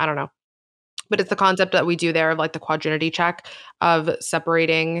Patreon. I don't know. But it's the concept that we do there of like the quadrinity check of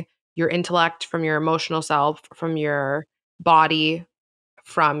separating your intellect from your emotional self, from your body,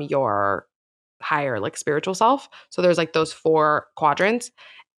 from your higher like spiritual self. So there's like those 4 quadrants.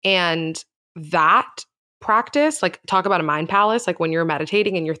 And that practice, like talk about a mind palace, like when you're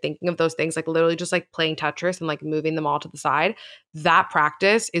meditating and you're thinking of those things, like literally just like playing Tetris and like moving them all to the side, that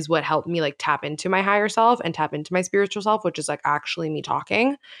practice is what helped me like tap into my higher self and tap into my spiritual self, which is like actually me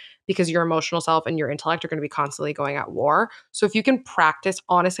talking, because your emotional self and your intellect are going to be constantly going at war. So if you can practice,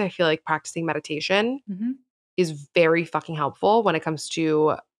 honestly, I feel like practicing meditation is very fucking helpful when it comes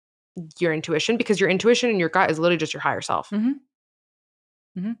to your intuition, because your intuition and your gut is literally just your higher self.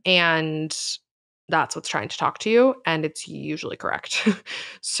 And that's what's trying to talk to you, and it's usually correct.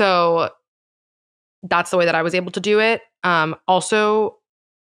 So that's the way that I was able to do it. Also,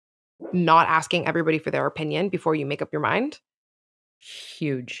 not asking everybody for their opinion before you make up your mind.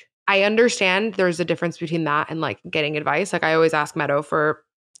 Huge. I understand there's a difference between that and like getting advice. Like I always ask Meadow for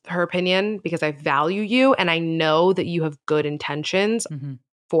her opinion because I value you and I know that you have good intentions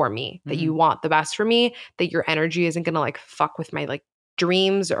for me, that you want the best for me, that your energy isn't going to like fuck with my like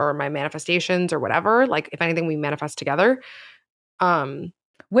dreams or my manifestations or whatever. Like if anything, we manifest together. But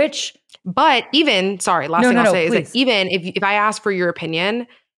even, sorry, last thing I'll say is that even if I ask for your opinion,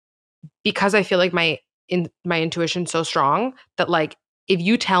 because I feel like my intuition's so strong that like, if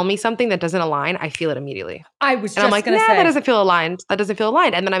you tell me something that doesn't align, I feel it immediately. I'm like, nah, that doesn't feel aligned. That doesn't feel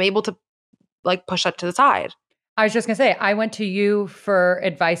aligned. And then I'm able to like push that to the side. I was just going to say, I went to you for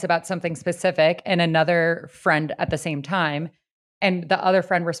advice about something specific and another friend at the same time. And the other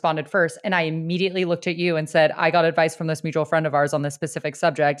friend responded first. And I immediately looked at you and said, I got advice from this mutual friend of ours on this specific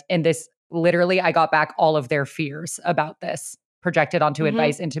subject. And this literally, I got back all of their fears about this projected onto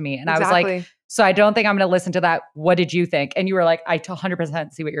advice into me. And I was like, so I don't think I'm going to listen to that. What did you think? And you were like, I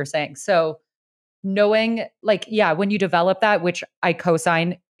 100% see what you're saying. So knowing like, yeah, when you develop that, which I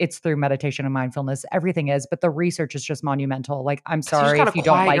co-sign it's through meditation and mindfulness. Everything is, but the research is just monumental. Like, I'm So you just sorry gotta if you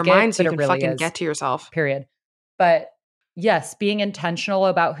don't quiet like your it, mind so but you it can really fucking is. get to yourself. Period. But yes, being intentional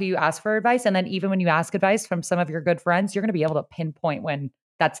about who you ask for advice. And then even when you ask advice from some of your good friends, you're going to be able to pinpoint when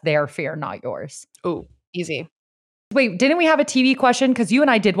that's their fear, not yours. Oh, easy. Wait, didn't we have a TV question? Because you and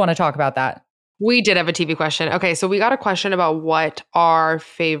I did want to talk about that. We did have a TV question. Okay, so we got a question about what our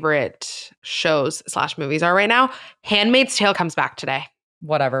favorite shows / movies are right now. Handmaid's Tale comes back today.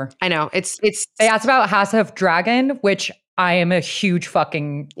 Whatever. I know. It's They asked about House of Dragon, which I am a huge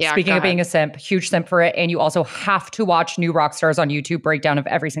fucking, Yeah, speaking go of being ahead. a simp, huge simp for it. And you also have to watch New Rockstars on YouTube breakdown of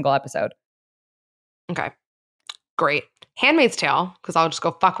every single episode. Okay. Great. Handmaid's Tale, because I'll just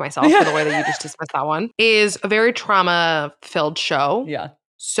go fuck myself for the way that you just dismissed that one, is a very trauma-filled show. Yeah.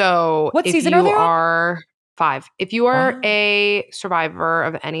 So What if season you are they on? are 5, if you are Wow. a survivor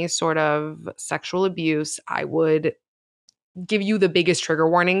of any sort of sexual abuse, I would give you the biggest trigger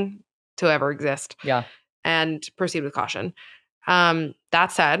warning to ever exist. Yeah. And proceed with caution.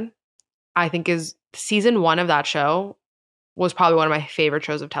 That said, I think is season 1 of that show was probably one of my favorite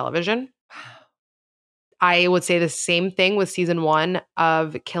shows of television. I would say the same thing with season 1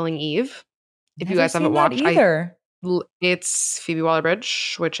 of Killing Eve. If you guys haven't watched, either. It's Phoebe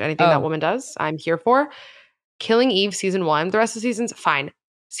Waller-Bridge, which anything that woman does, I'm here for. Killing Eve season 1, the rest of the seasons, fine.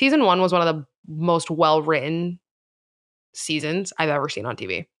 Season 1 was one of the most well-written seasons I've ever seen on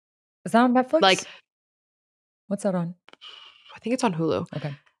TV. Is that on Netflix? Like, what's that on? I think it's on Hulu.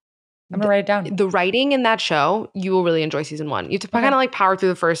 Okay. I'm going to write it down. The writing in that show, you will really enjoy season 1. You have to kind of like power through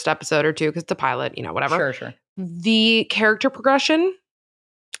the first episode or two because it's a pilot, whatever. Sure. The character progression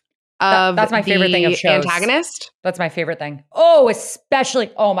of that's my favorite thing of shows. Antagonist. That's my favorite thing. Oh,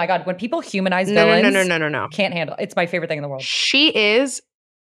 especially, oh my God, when people humanize villains. No. Can't handle it. It's my favorite thing in the world. She is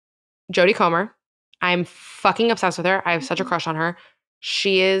Jodie Comer. I'm fucking obsessed with her. I have such a crush on her.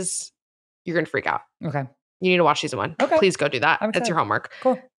 She is, you're going to freak out. Okay. You need to watch season 1. Okay. Please go do that. I'm That's your homework.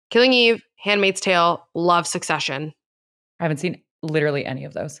 Cool. Killing Eve, Handmaid's Tale, love Succession. I haven't seen literally any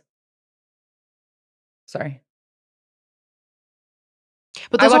of those. Sorry.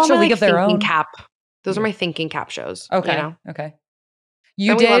 But those I watched are A my League of Their thinking Own. cap. Those are my thinking cap shows. Okay. Okay. We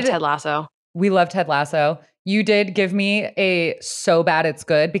love Ted Lasso. We love Ted Lasso. You did give me a so bad it's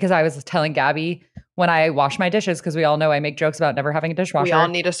good because I was telling Gabby when I wash my dishes, because we all know I make jokes about never having a dishwasher. We all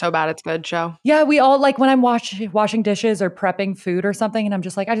need a so bad it's good show. Yeah, we all like when I'm washing dishes or prepping food or something, and I'm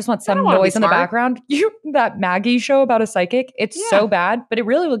just like, I just want some noise in the background. That Maggie show about a psychic, it's so bad, but it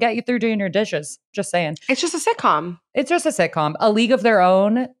really will get you through doing your dishes. Just saying. It's just a sitcom. It's just a sitcom. A League of Their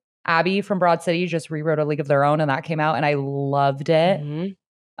Own. Abby from Broad City just rewrote A League of Their Own, and that came out, and I loved it.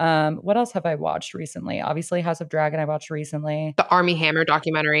 Mm-hmm. What else have I watched recently? Obviously, House of Dragon I watched recently. The Armie Hammer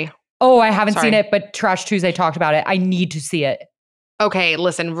documentary. Oh, I haven't seen it, but Trash Tuesday talked about it. I need to see it. Okay,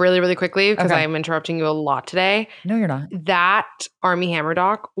 listen, really, really quickly, because I'm interrupting you a lot today. No, you're not. That Armie Hammer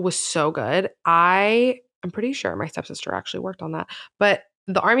doc was so good. I'm pretty sure my stepsister actually worked on that. But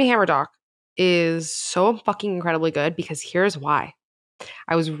the Armie Hammer doc is so fucking incredibly good because here's why.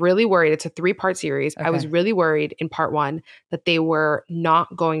 I was really worried. It's a 3-part series. I was really worried in part 1 that they were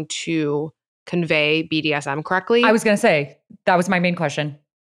not going to convey BDSM correctly. I was going to say, that was my main question.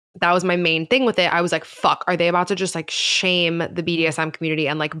 That was my main thing with it. I was like, fuck, are they about to just like shame the BDSM community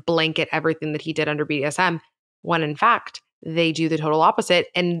and like blanket everything that he did under BDSM? When in fact, they do the total opposite.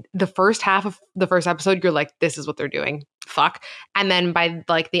 And the first half of the first episode, you're like, this is what they're doing. Fuck. And then by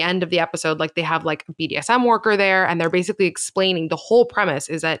like the end of the episode, like they have like a BDSM worker there and they're basically explaining the whole premise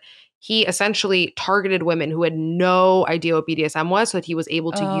is that he essentially targeted women who had no idea what BDSM was so that he was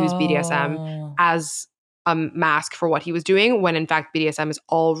able to use BDSM as a mask for what he was doing, when in fact BDSM is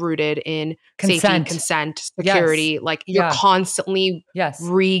all rooted in safety, consent, security. Like you're constantly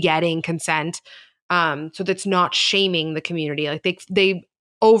re-getting consent. So that's not shaming the community. Like they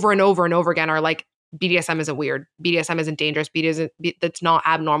over and over and over again are like, BDSM isn't weird. BDSM isn't dangerous. That's not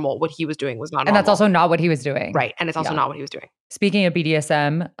abnormal. What he was doing was not normal. And that's also not what he was doing. Right. And it's also not what he was doing. Speaking of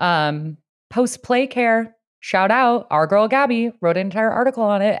BDSM, post-play care, shout out, our girl Gabby wrote an entire article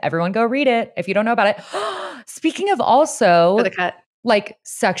on it. Everyone go read it if you don't know about it. Speaking of also like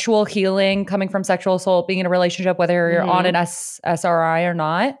sexual healing, coming from sexual assault, being in a relationship, whether you're on an SRI or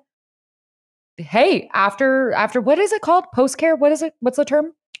not. Hey, after what is it called? Post-care? What is it? What's the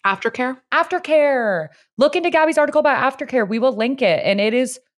term? Aftercare. Aftercare. Look into Gabby's article about aftercare. We will link it. And it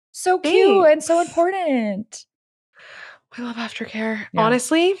is so cute and so important. I love aftercare. Yeah.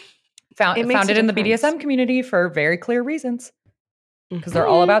 Honestly. Founded in the BDSM community for very clear reasons. Because they're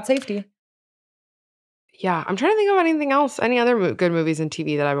all about safety. Yeah. I'm trying to think of anything else. Any other good movies and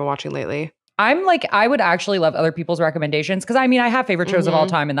TV that I've been watching lately. I'm like, I would actually love other people's recommendations because I mean, I have favorite shows of all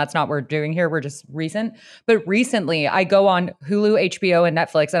time, and that's not what we're doing here. We're just recent. But recently, I go on Hulu, HBO, and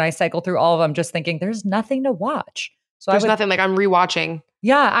Netflix, and I cycle through all of them, just thinking there's nothing to watch. So there's nothing like I'm rewatching.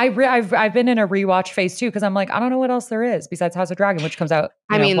 Yeah, I've been in a rewatch phase too because I'm like, I don't know what else there is besides House of Dragon, which comes out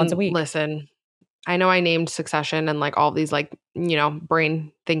once a week. Listen, I know I named Succession and like all these like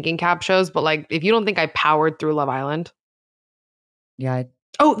brain thinking cap shows, but like if you don't think I powered through Love Island, yeah.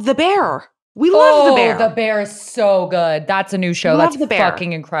 Oh, The Bear. We love The Bear. The Bear is so good. That's a new show. That's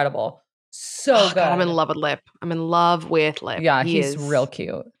fucking incredible. So good. God, I'm in love with Lip. Lip. Yeah, he's real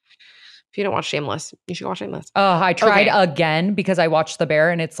cute. If you don't watch Shameless, you should watch Shameless. I tried again because I watched The Bear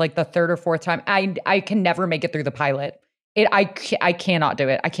and it's like the third or fourth time. I can never make it through the pilot. I cannot do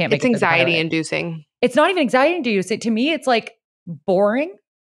it. I can't make it through the pilot. It's anxiety inducing. It's not even anxiety inducing. To me, it's like boring.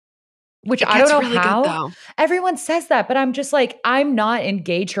 Which I don't know really how. Good, everyone says that, but I'm just like, I'm not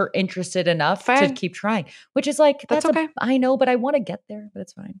engaged or interested enough to keep trying. Which is like, that's okay. I know, but I want to get there, but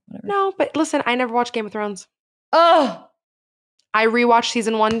it's fine. Whatever. No, but listen, I never watched Game of Thrones. Oh. I rewatched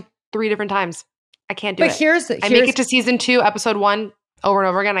season 1 3 different times. I can't do it. But I make it to season 2, episode 1 over and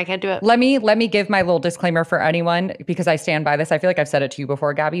over again. I can't do it. Let me give my little disclaimer for anyone because I stand by this. I feel like I've said it to you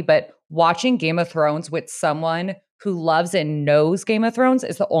before, Gabby, but watching Game of Thrones with someone who loves and knows Game of Thrones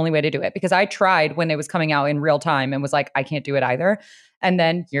is the only way to do it. Because I tried when it was coming out in real time and was like, I can't do it either. And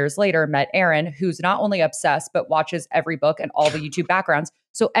then years later met Aaron, who's not only obsessed, but watches every book and all the YouTube backgrounds.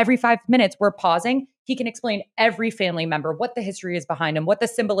 So every 5 minutes we're pausing. He can explain every family member, what the history is behind him, what the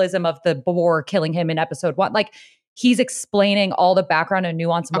symbolism of the boar killing him in episode 1. Like he's explaining all the background and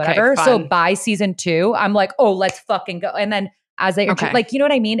nuance and whatever. So by season 2, I'm like, oh, let's fucking go. And then as they, like, you know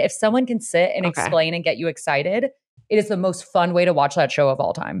what I mean? If someone can sit and explain and get you excited, it is the most fun way to watch that show of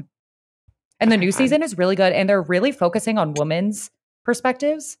all time. And the new season is really good. And they're really focusing on women's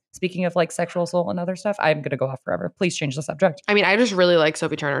perspectives. Speaking of like sexual assault and other stuff, I'm going to go off forever. Please change the subject. I mean, I just really like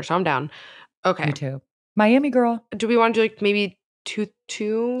Sophie Turner, so I'm down. Okay. Me too. Miami girl. Do we want to do like maybe two,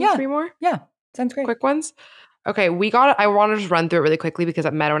 3 more? Yeah. Sounds great. Quick ones. Okay. I want to just run through it really quickly because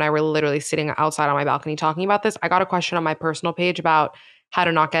Meadow and I were literally sitting outside on my balcony talking about this. I got a question on my personal page about how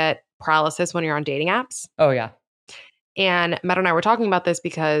to not get paralysis when you're on dating apps. Oh, yeah. And Meadow and I were talking about this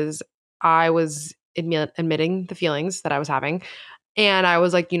because I was admitting the feelings that I was having. And I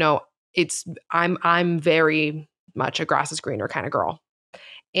was like, I'm very much a grass is greener kind of girl.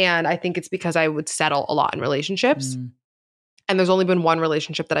 And I think it's because I would settle a lot in relationships. And there's only been one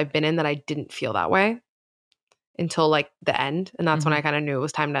relationship that I've been in that I didn't feel that way until like the end. And that's when I kind of knew it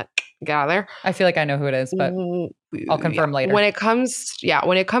was time to get out of there. I feel like I know who it is, but I'll confirm later. When it comes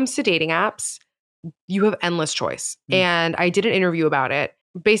to dating apps, you have endless choice. And I did an interview about it.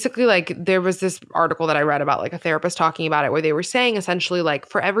 Basically, like there was this article that I read about like a therapist talking about it where they were saying essentially like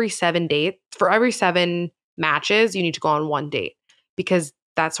for every 7 matches, you need to go on 1 date because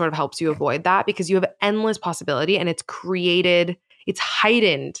that sort of helps you avoid that because you have endless possibility and it's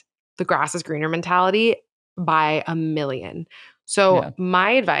heightened the grass is greener mentality by a million. So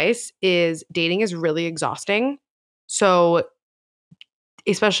my advice is dating is really exhausting. So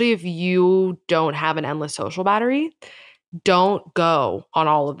especially if you don't have an endless social battery, don't go on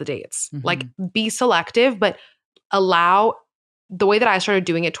all of the dates. Like be selective, but allow the way that I started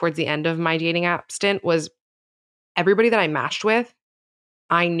doing it towards the end of my dating app stint was everybody that I matched with,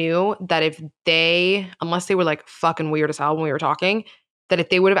 I knew that if unless they were like fucking weird as hell when we were talking, that if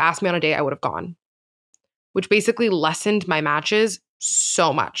they would have asked me on a date, I would have gone, which basically lessened my matches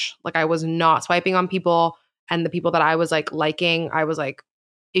so much. Like I was not swiping on people and the people that I was like liking, I was like,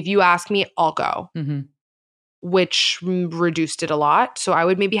 if you ask me, I'll go, which reduced it a lot. So I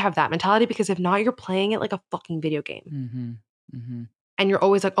would maybe have that mentality because if not, you're playing it like a fucking video game. And you're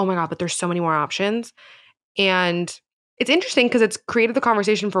always like, oh my God, but there's so many more options. And it's interesting because it's created the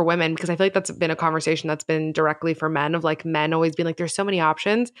conversation for women because I feel like that's been a conversation that's been directly for men of like men always being like, there's so many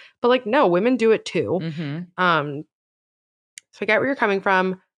options, but like, no, women do it too. So I get where you're coming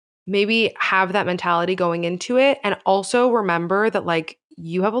from. Maybe have that mentality going into it. And also remember that like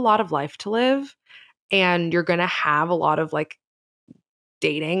you have a lot of life to live and you're going to have a lot of like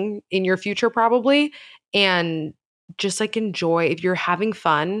dating in your future probably. And just like enjoy, if you're having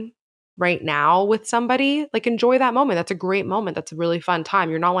fun right now with somebody, like enjoy that moment. That's a great moment. That's a really fun time.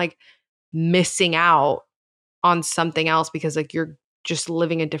 You're not like missing out on something else because like you're just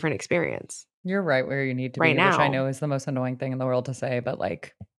living a different experience. You're right where you need to be, now. Which I know is the most annoying thing in the world to say, but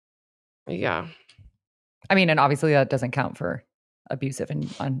like, yeah. I mean, and obviously that doesn't count for abusive and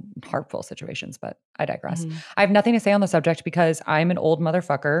harmful situations, but I digress. I have nothing to say on the subject because I'm an old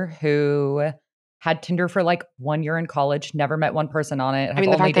motherfucker who had Tinder for like 1 year in college, never met one person on it, have the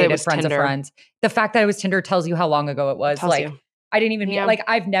only fact that it dated was friends Tinder of friends. The fact that it was Tinder tells you how long ago it was. tells Like, you. I didn't even Yeah. like,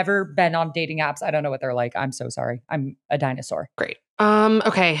 I've never been on dating apps. I don't know what they're like. I'm so sorry. I'm a dinosaur. Great.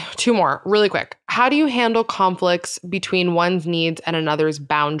 Okay, 2 more really quick. How do you handle conflicts between one's needs and another's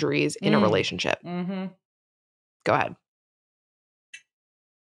boundaries in a relationship? Mm-hmm. Go ahead.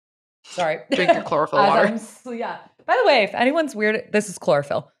 Sorry. Drink your chlorophyll water. Yeah. By the way, if anyone's weird, this is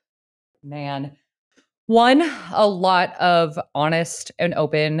chlorophyll. Man. One, a lot of honest and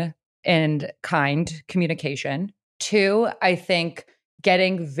open and kind communication. 2, I think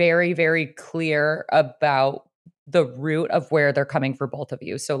getting very, very clear about the root of where they're coming for both of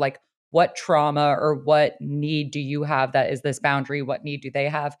you. So, like, what trauma or what need do you have that is this boundary? What need do they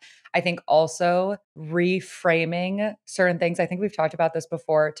have? I think also reframing certain things. I think we've talked about this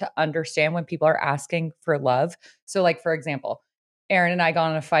before, to understand when people are asking for love. So, like, for example, Aaron and I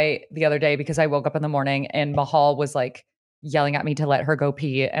got in a fight the other day because I woke up in the morning and Mahal was like yelling at me to let her go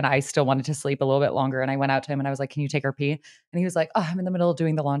pee. And I still wanted to sleep a little bit longer. And I went out to him and I was like, "Can you take her pee?" And he was like, "Oh, I'm in the middle of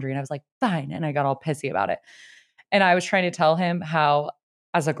doing the laundry." And I was like, "Fine." And I got all pissy about it. And I was trying to tell him how,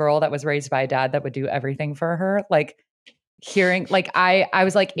 as a girl that was raised by a dad that would do everything for her, like, hearing, like, I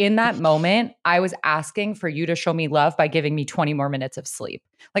was like, in that moment, I was asking for you to show me love by giving me 20 more minutes of sleep.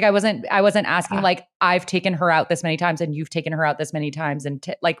 Like, I wasn't asking like, I've taken her out this many times and you've taken her out this many times and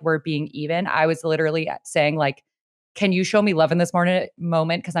like, we're being even. I was literally saying like, can you show me love in this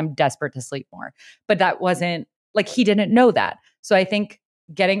moment? Because I'm desperate to sleep more. But that wasn't like, he didn't know that. So I think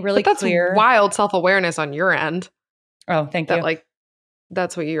getting really But that's clear. wild self-awareness on your end. Oh, thank you. Like,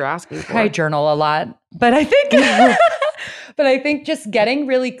 that's what you're asking for. I journal a lot, but I think but I think just getting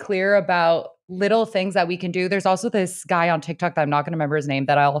really clear about little things that we can do. There's also this guy on TikTok that I'm not going to remember his name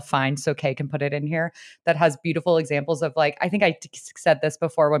that I'll find so Kay can put it in here, that has beautiful examples of, like, I think I said this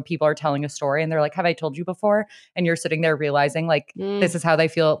before, when people are telling a story and they're like, "Have I told you before?" And you're sitting there realizing like this is how they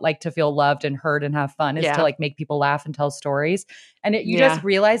feel, like, to feel loved and heard and have fun is to like make people laugh and tell stories. And you just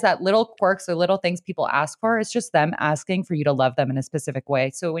realize that little quirks or little things people ask for, it's just them asking for you to love them in a specific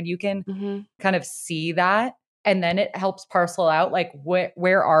way. So when you can kind of see that, and then it helps parcel out like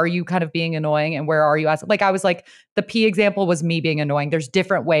where are you kind of being annoying and where are you asking. Like, I was like, the pee example was me being annoying. There's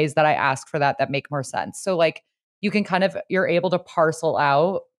different ways that I ask for that make more sense. So like you can kind of, you're able to parcel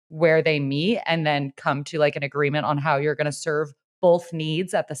out where they meet and then come to like an agreement on how you're going to serve both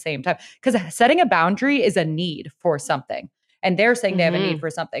needs at the same time. Because setting a boundary is a need for something, and they're saying they have a need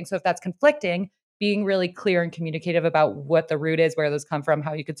for something. So if that's conflicting, being really clear and communicative about what the root is, where those come from,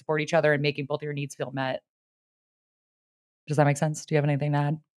 how you could support each other, and making both your needs feel met. Does that make sense? Do you have anything to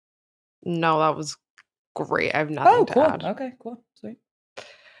add? No, that was great. I have nothing to add. Okay, cool. Sweet.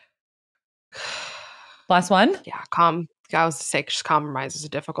 Last one? Yeah, I was sick. Just compromise is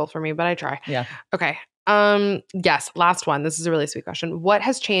difficult for me, but I try. Yeah. Okay. Yes, last one. This is a really sweet question. What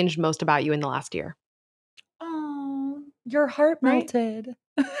has changed most about you in the last year? Oh, your heart melted.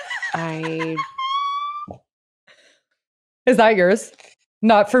 Is that yours?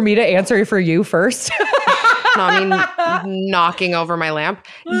 Not for me to answer for you first? No, I mean, knocking over my lamp.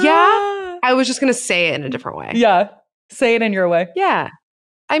 Yeah. I was just going to say it in a different way. Yeah. Say it in your way. Yeah.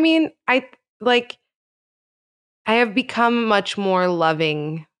 I mean, I have become much more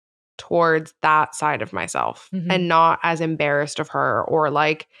loving towards that side of myself and not as embarrassed of her, or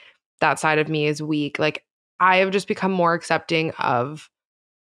like that side of me is weak. Like, I have just become more accepting of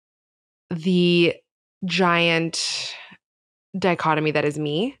the giant dichotomy that is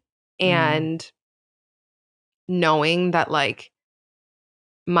me, and knowing that like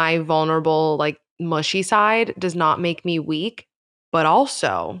my vulnerable, like mushy side does not make me weak, but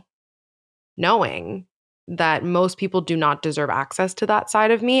also knowing that most people do not deserve access to that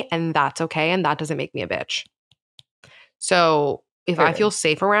side of me, and that's okay, and that doesn't make me a bitch. So if I feel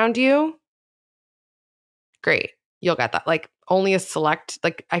safe around you, great, you'll get that. Like, only a select,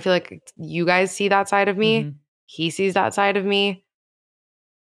 like, I feel like you guys see that side of me. He sees that side of me.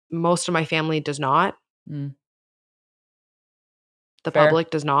 Most of my family does not. The public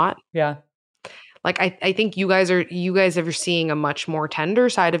does not. Yeah. Like, I think you guys are seeing a much more tender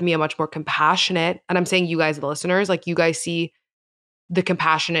side of me, a much more compassionate. And I'm saying you guys, the listeners, like, you guys see the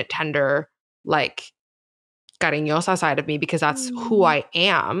compassionate, tender, like, cariñosa side of me, because that's who I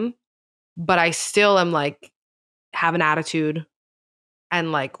am. But I still am like, have an attitude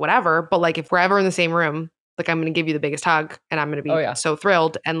and like whatever. But like, if we're ever in the same room, like, I'm going to give you the biggest hug and I'm going to be so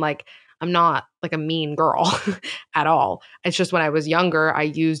thrilled. And like, I'm not like a mean girl at all. It's just when I was younger, I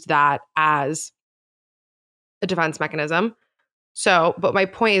used that as a defense mechanism. So, but my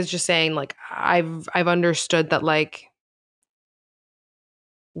point is just saying, like, I've understood that like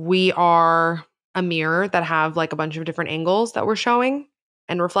we are a mirror that have like a bunch of different angles that we're showing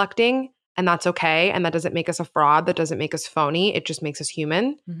and reflecting. And that's okay. And that doesn't make us a fraud. That doesn't make us phony. It just makes us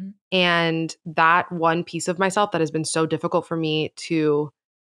human. Mm-hmm. And that one piece of myself that has been so difficult for me to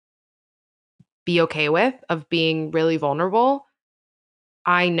be okay with, of being really vulnerable,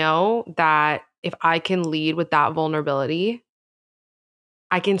 I know that if I can lead with that vulnerability,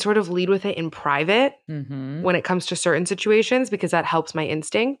 I can sort of lead with it in private when it comes to certain situations, because that helps my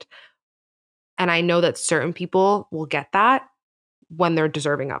instinct. And I know that certain people will get that when they're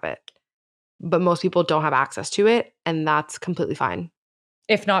deserving of it. But most people don't have access to it, and that's completely fine.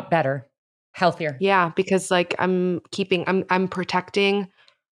 If not better, healthier. Yeah, because like I'm protecting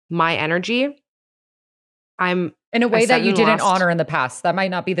my energy. I'm in a way that you didn't last honor in the past. That might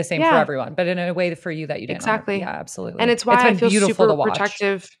not be the same for everyone, but in a way for you that you didn't exactly honor. Yeah, absolutely. And it's why been I feel beautiful super to watch.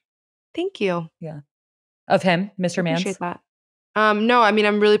 protective. Thank you. Yeah. Of him, Mr. Mans? Appreciate that. No, I mean,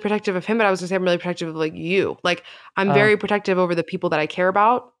 I'm really protective of him, but I was gonna say I'm really protective of like you. Like I'm very protective over the people that I care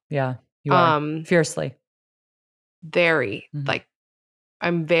about. Yeah, you are. Fiercely. Very. Like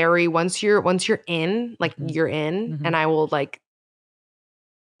I'm very, once you're in, like you're in, and I will like,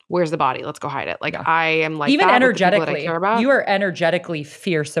 where's the body? Let's go hide it. Like I am like, even that energetically, with the people that I care about. You are energetically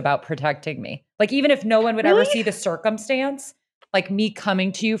fierce about protecting me. Like even if no one would ever see the circumstance, like me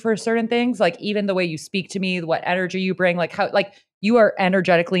coming to you for certain things, like even the way you speak to me, what energy you bring, like how, like you are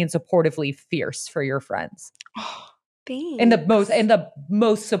energetically and supportively fierce for your friends. Oh, thanks. In the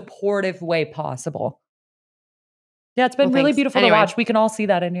most supportive way possible. Yeah, it's been really beautiful to watch. We can all see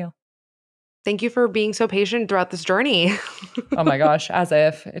that in you. Thank you for being so patient throughout this journey. Oh my gosh, as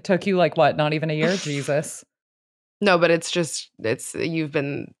if it took you like what, not even a year? Jesus. No, but you've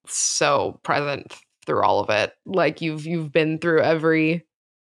been so present through all of it. Like you've been through every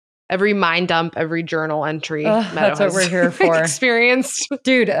mind dump, every journal entry. That's what we're here for. Experienced.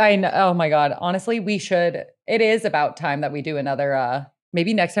 Dude, I know. Oh my God. Honestly, it is about time that we do another,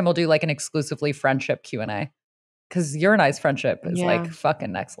 maybe next time we'll do like an exclusively friendship Q&A. Because your and I's friendship is like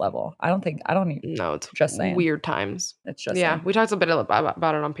fucking next level. No, it's just saying. Weird times. It's just saying. We talked a bit about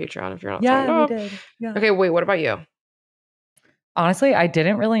it on Patreon if you're not we did. Yeah. Okay, wait, what about you? Honestly, I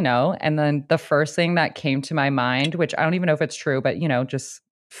didn't really know. And then the first thing that came to my mind, which I don't even know if it's true, but just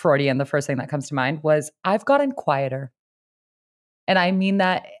Freudian, the first thing that comes to mind was I've gotten quieter. And I mean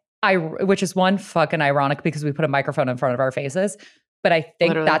that which is one fucking ironic because we put a microphone in front of our faces. But I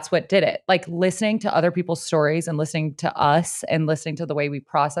think that's what did it. Like listening to other people's stories and listening to us and listening to the way we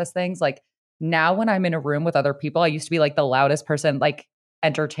process things. Like now when I'm in a room with other people, I used to be like the loudest person, like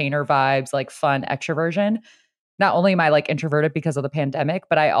entertainer vibes, like fun extroversion. Not only am I like introverted because of the pandemic,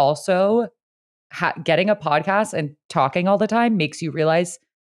 but I also getting a podcast and talking all the time makes you realize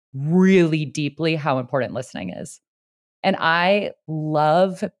really deeply how important listening is. And I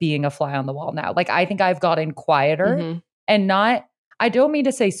love being a fly on the wall now. Like I think I've gotten quieter and I don't mean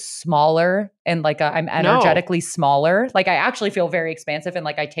to say smaller and like I'm energetically smaller. Like I actually feel very expansive and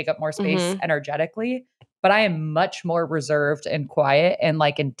like I take up more space energetically, but I am much more reserved and quiet and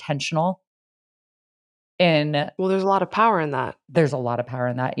like intentional. Well, there's a lot of power in that. There's a lot of power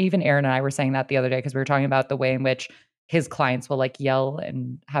in that. Even Aaron and I were saying that the other day because we were talking about the way in which his clients will like yell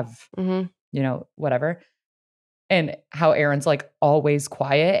and have, whatever. And how Aaron's like always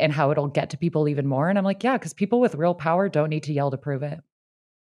quiet and how it'll get to people even more. And I'm like, yeah, because people with real power don't need to yell to prove it.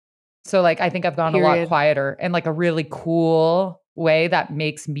 So like, I think I've gone a lot quieter in like a really cool way that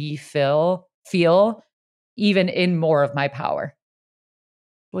makes me feel even in more of my power.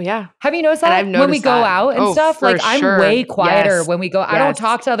 Well, yeah. Have you noticed that when we go out and stuff? Like I'm way quieter when we go. I don't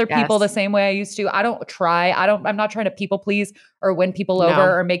talk to other people the same way I used to. I don't try. I'm not trying to people please or win people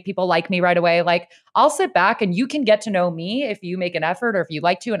over or make people like me right away. Like I'll sit back and you can get to know me if you make an effort or if you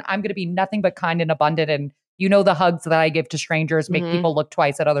like to. And I'm going to be nothing but kind and abundant. And the hugs that I give to strangers make people look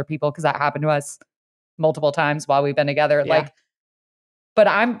twice at other people because that happened to us multiple times while we've been together. Yeah. Like, but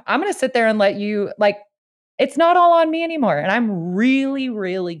I'm going to sit there and let you like. It's not all on me anymore. And I'm really,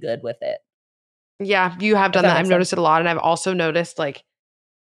 really good with it. Yeah, you have done that. I've noticed it a lot. And I've also noticed like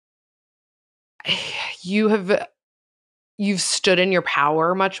you've stood in your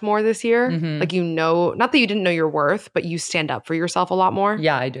power much more this year. Like, not that you didn't know your worth, but you stand up for yourself a lot more.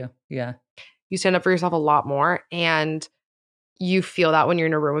 Yeah, I do. Yeah. You stand up for yourself a lot more. And you feel that when you're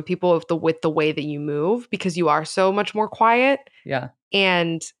in a room with people with the way that you move because you are so much more quiet. Yeah.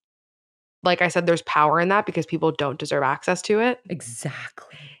 And like I said, there's power in that because people don't deserve access to it.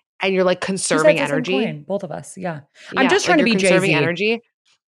 Exactly. And you're like conserving energy. Both of us. Yeah. I'm just trying to be conserving Jay-Z. Energy.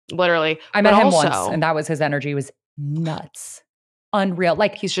 Literally. I met him once and that was his energy was nuts. Unreal.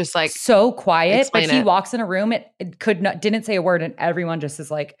 Like he's just like so quiet, but he walks in a room and didn't say a word and everyone just is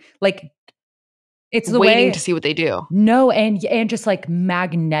like It's the waiting way to see what they do. No, and just like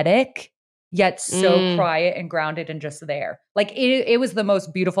magnetic, yet so quiet and grounded and just there. Like it was the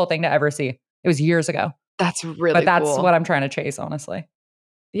most beautiful thing to ever see. It was years ago. That's really But that's cool. what I'm trying to chase, honestly.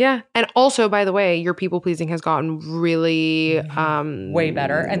 Yeah. And also, by the way, your people pleasing has gotten really way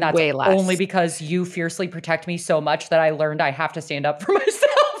better. And that's way less. Only because you fiercely protect me so much that I learned I have to stand up for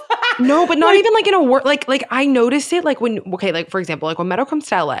myself. No, but not even like in a word. Like I noticed it like when, okay, like for example, like when Meadow comes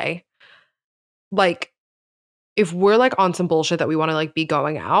to LA, like if we're like on some bullshit that we want to like be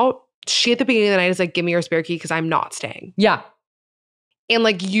going out, she at the beginning of the night is like, give me your spare key because I'm not staying. Yeah. And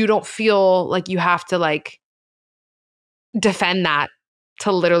like you don't feel like you have to like defend that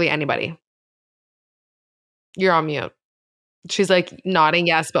to literally anybody. You're on mute. She's like nodding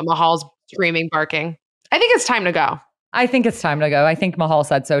yes, but Mahal's screaming, barking. I think it's time to go. I think it's time to go. I think Mahal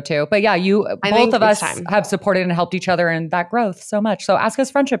said so too. But yeah, both of us have supported and helped each other in that growth so much. So ask us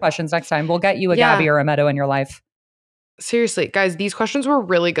friendship questions next time. We'll get you a Gabby or a Meadow in your life. Seriously, guys, these questions were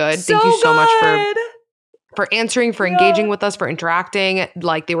really good. Thank you so much for answering, for engaging with us, for interacting.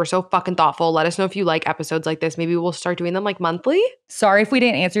 Like they were so fucking thoughtful. Let us know if you like episodes like this. Maybe we'll start doing them like monthly. Sorry if we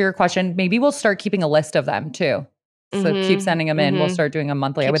didn't answer your question. Maybe we'll start keeping a list of them too. So keep sending them in. We'll start doing them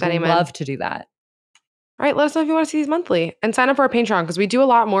monthly. I would love to do that. All right, let us know if you want to see these monthly and sign up for our Patreon because we do a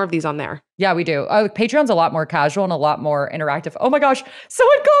lot more of these on there. Yeah, we do. Patreon's a lot more casual and a lot more interactive. Oh my gosh,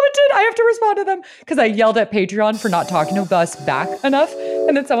 someone commented. I have to respond to them because I yelled at Patreon for not talking to us back enough.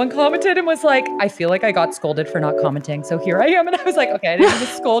 And then someone commented and was like, I feel like I got scolded for not commenting. So here I am. And I was like, okay, I didn't even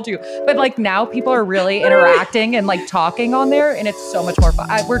scold you. But like now people are really interacting and like talking on there. And it's so much more fun.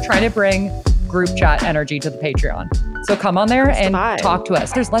 We're trying to bring group chat energy to the Patreon. So come on there and talk to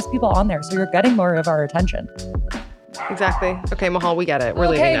us. There's less people on there, so you're getting more of our attention. Exactly. Okay, Mahal, we get it. We're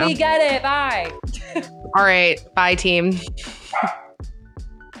leaving now. Okay, we get it. Bye. All right. Bye, team.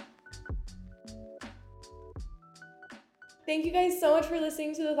 Thank you guys so much for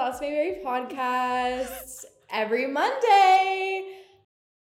listening to the Thoughts Mayberry podcast every Monday.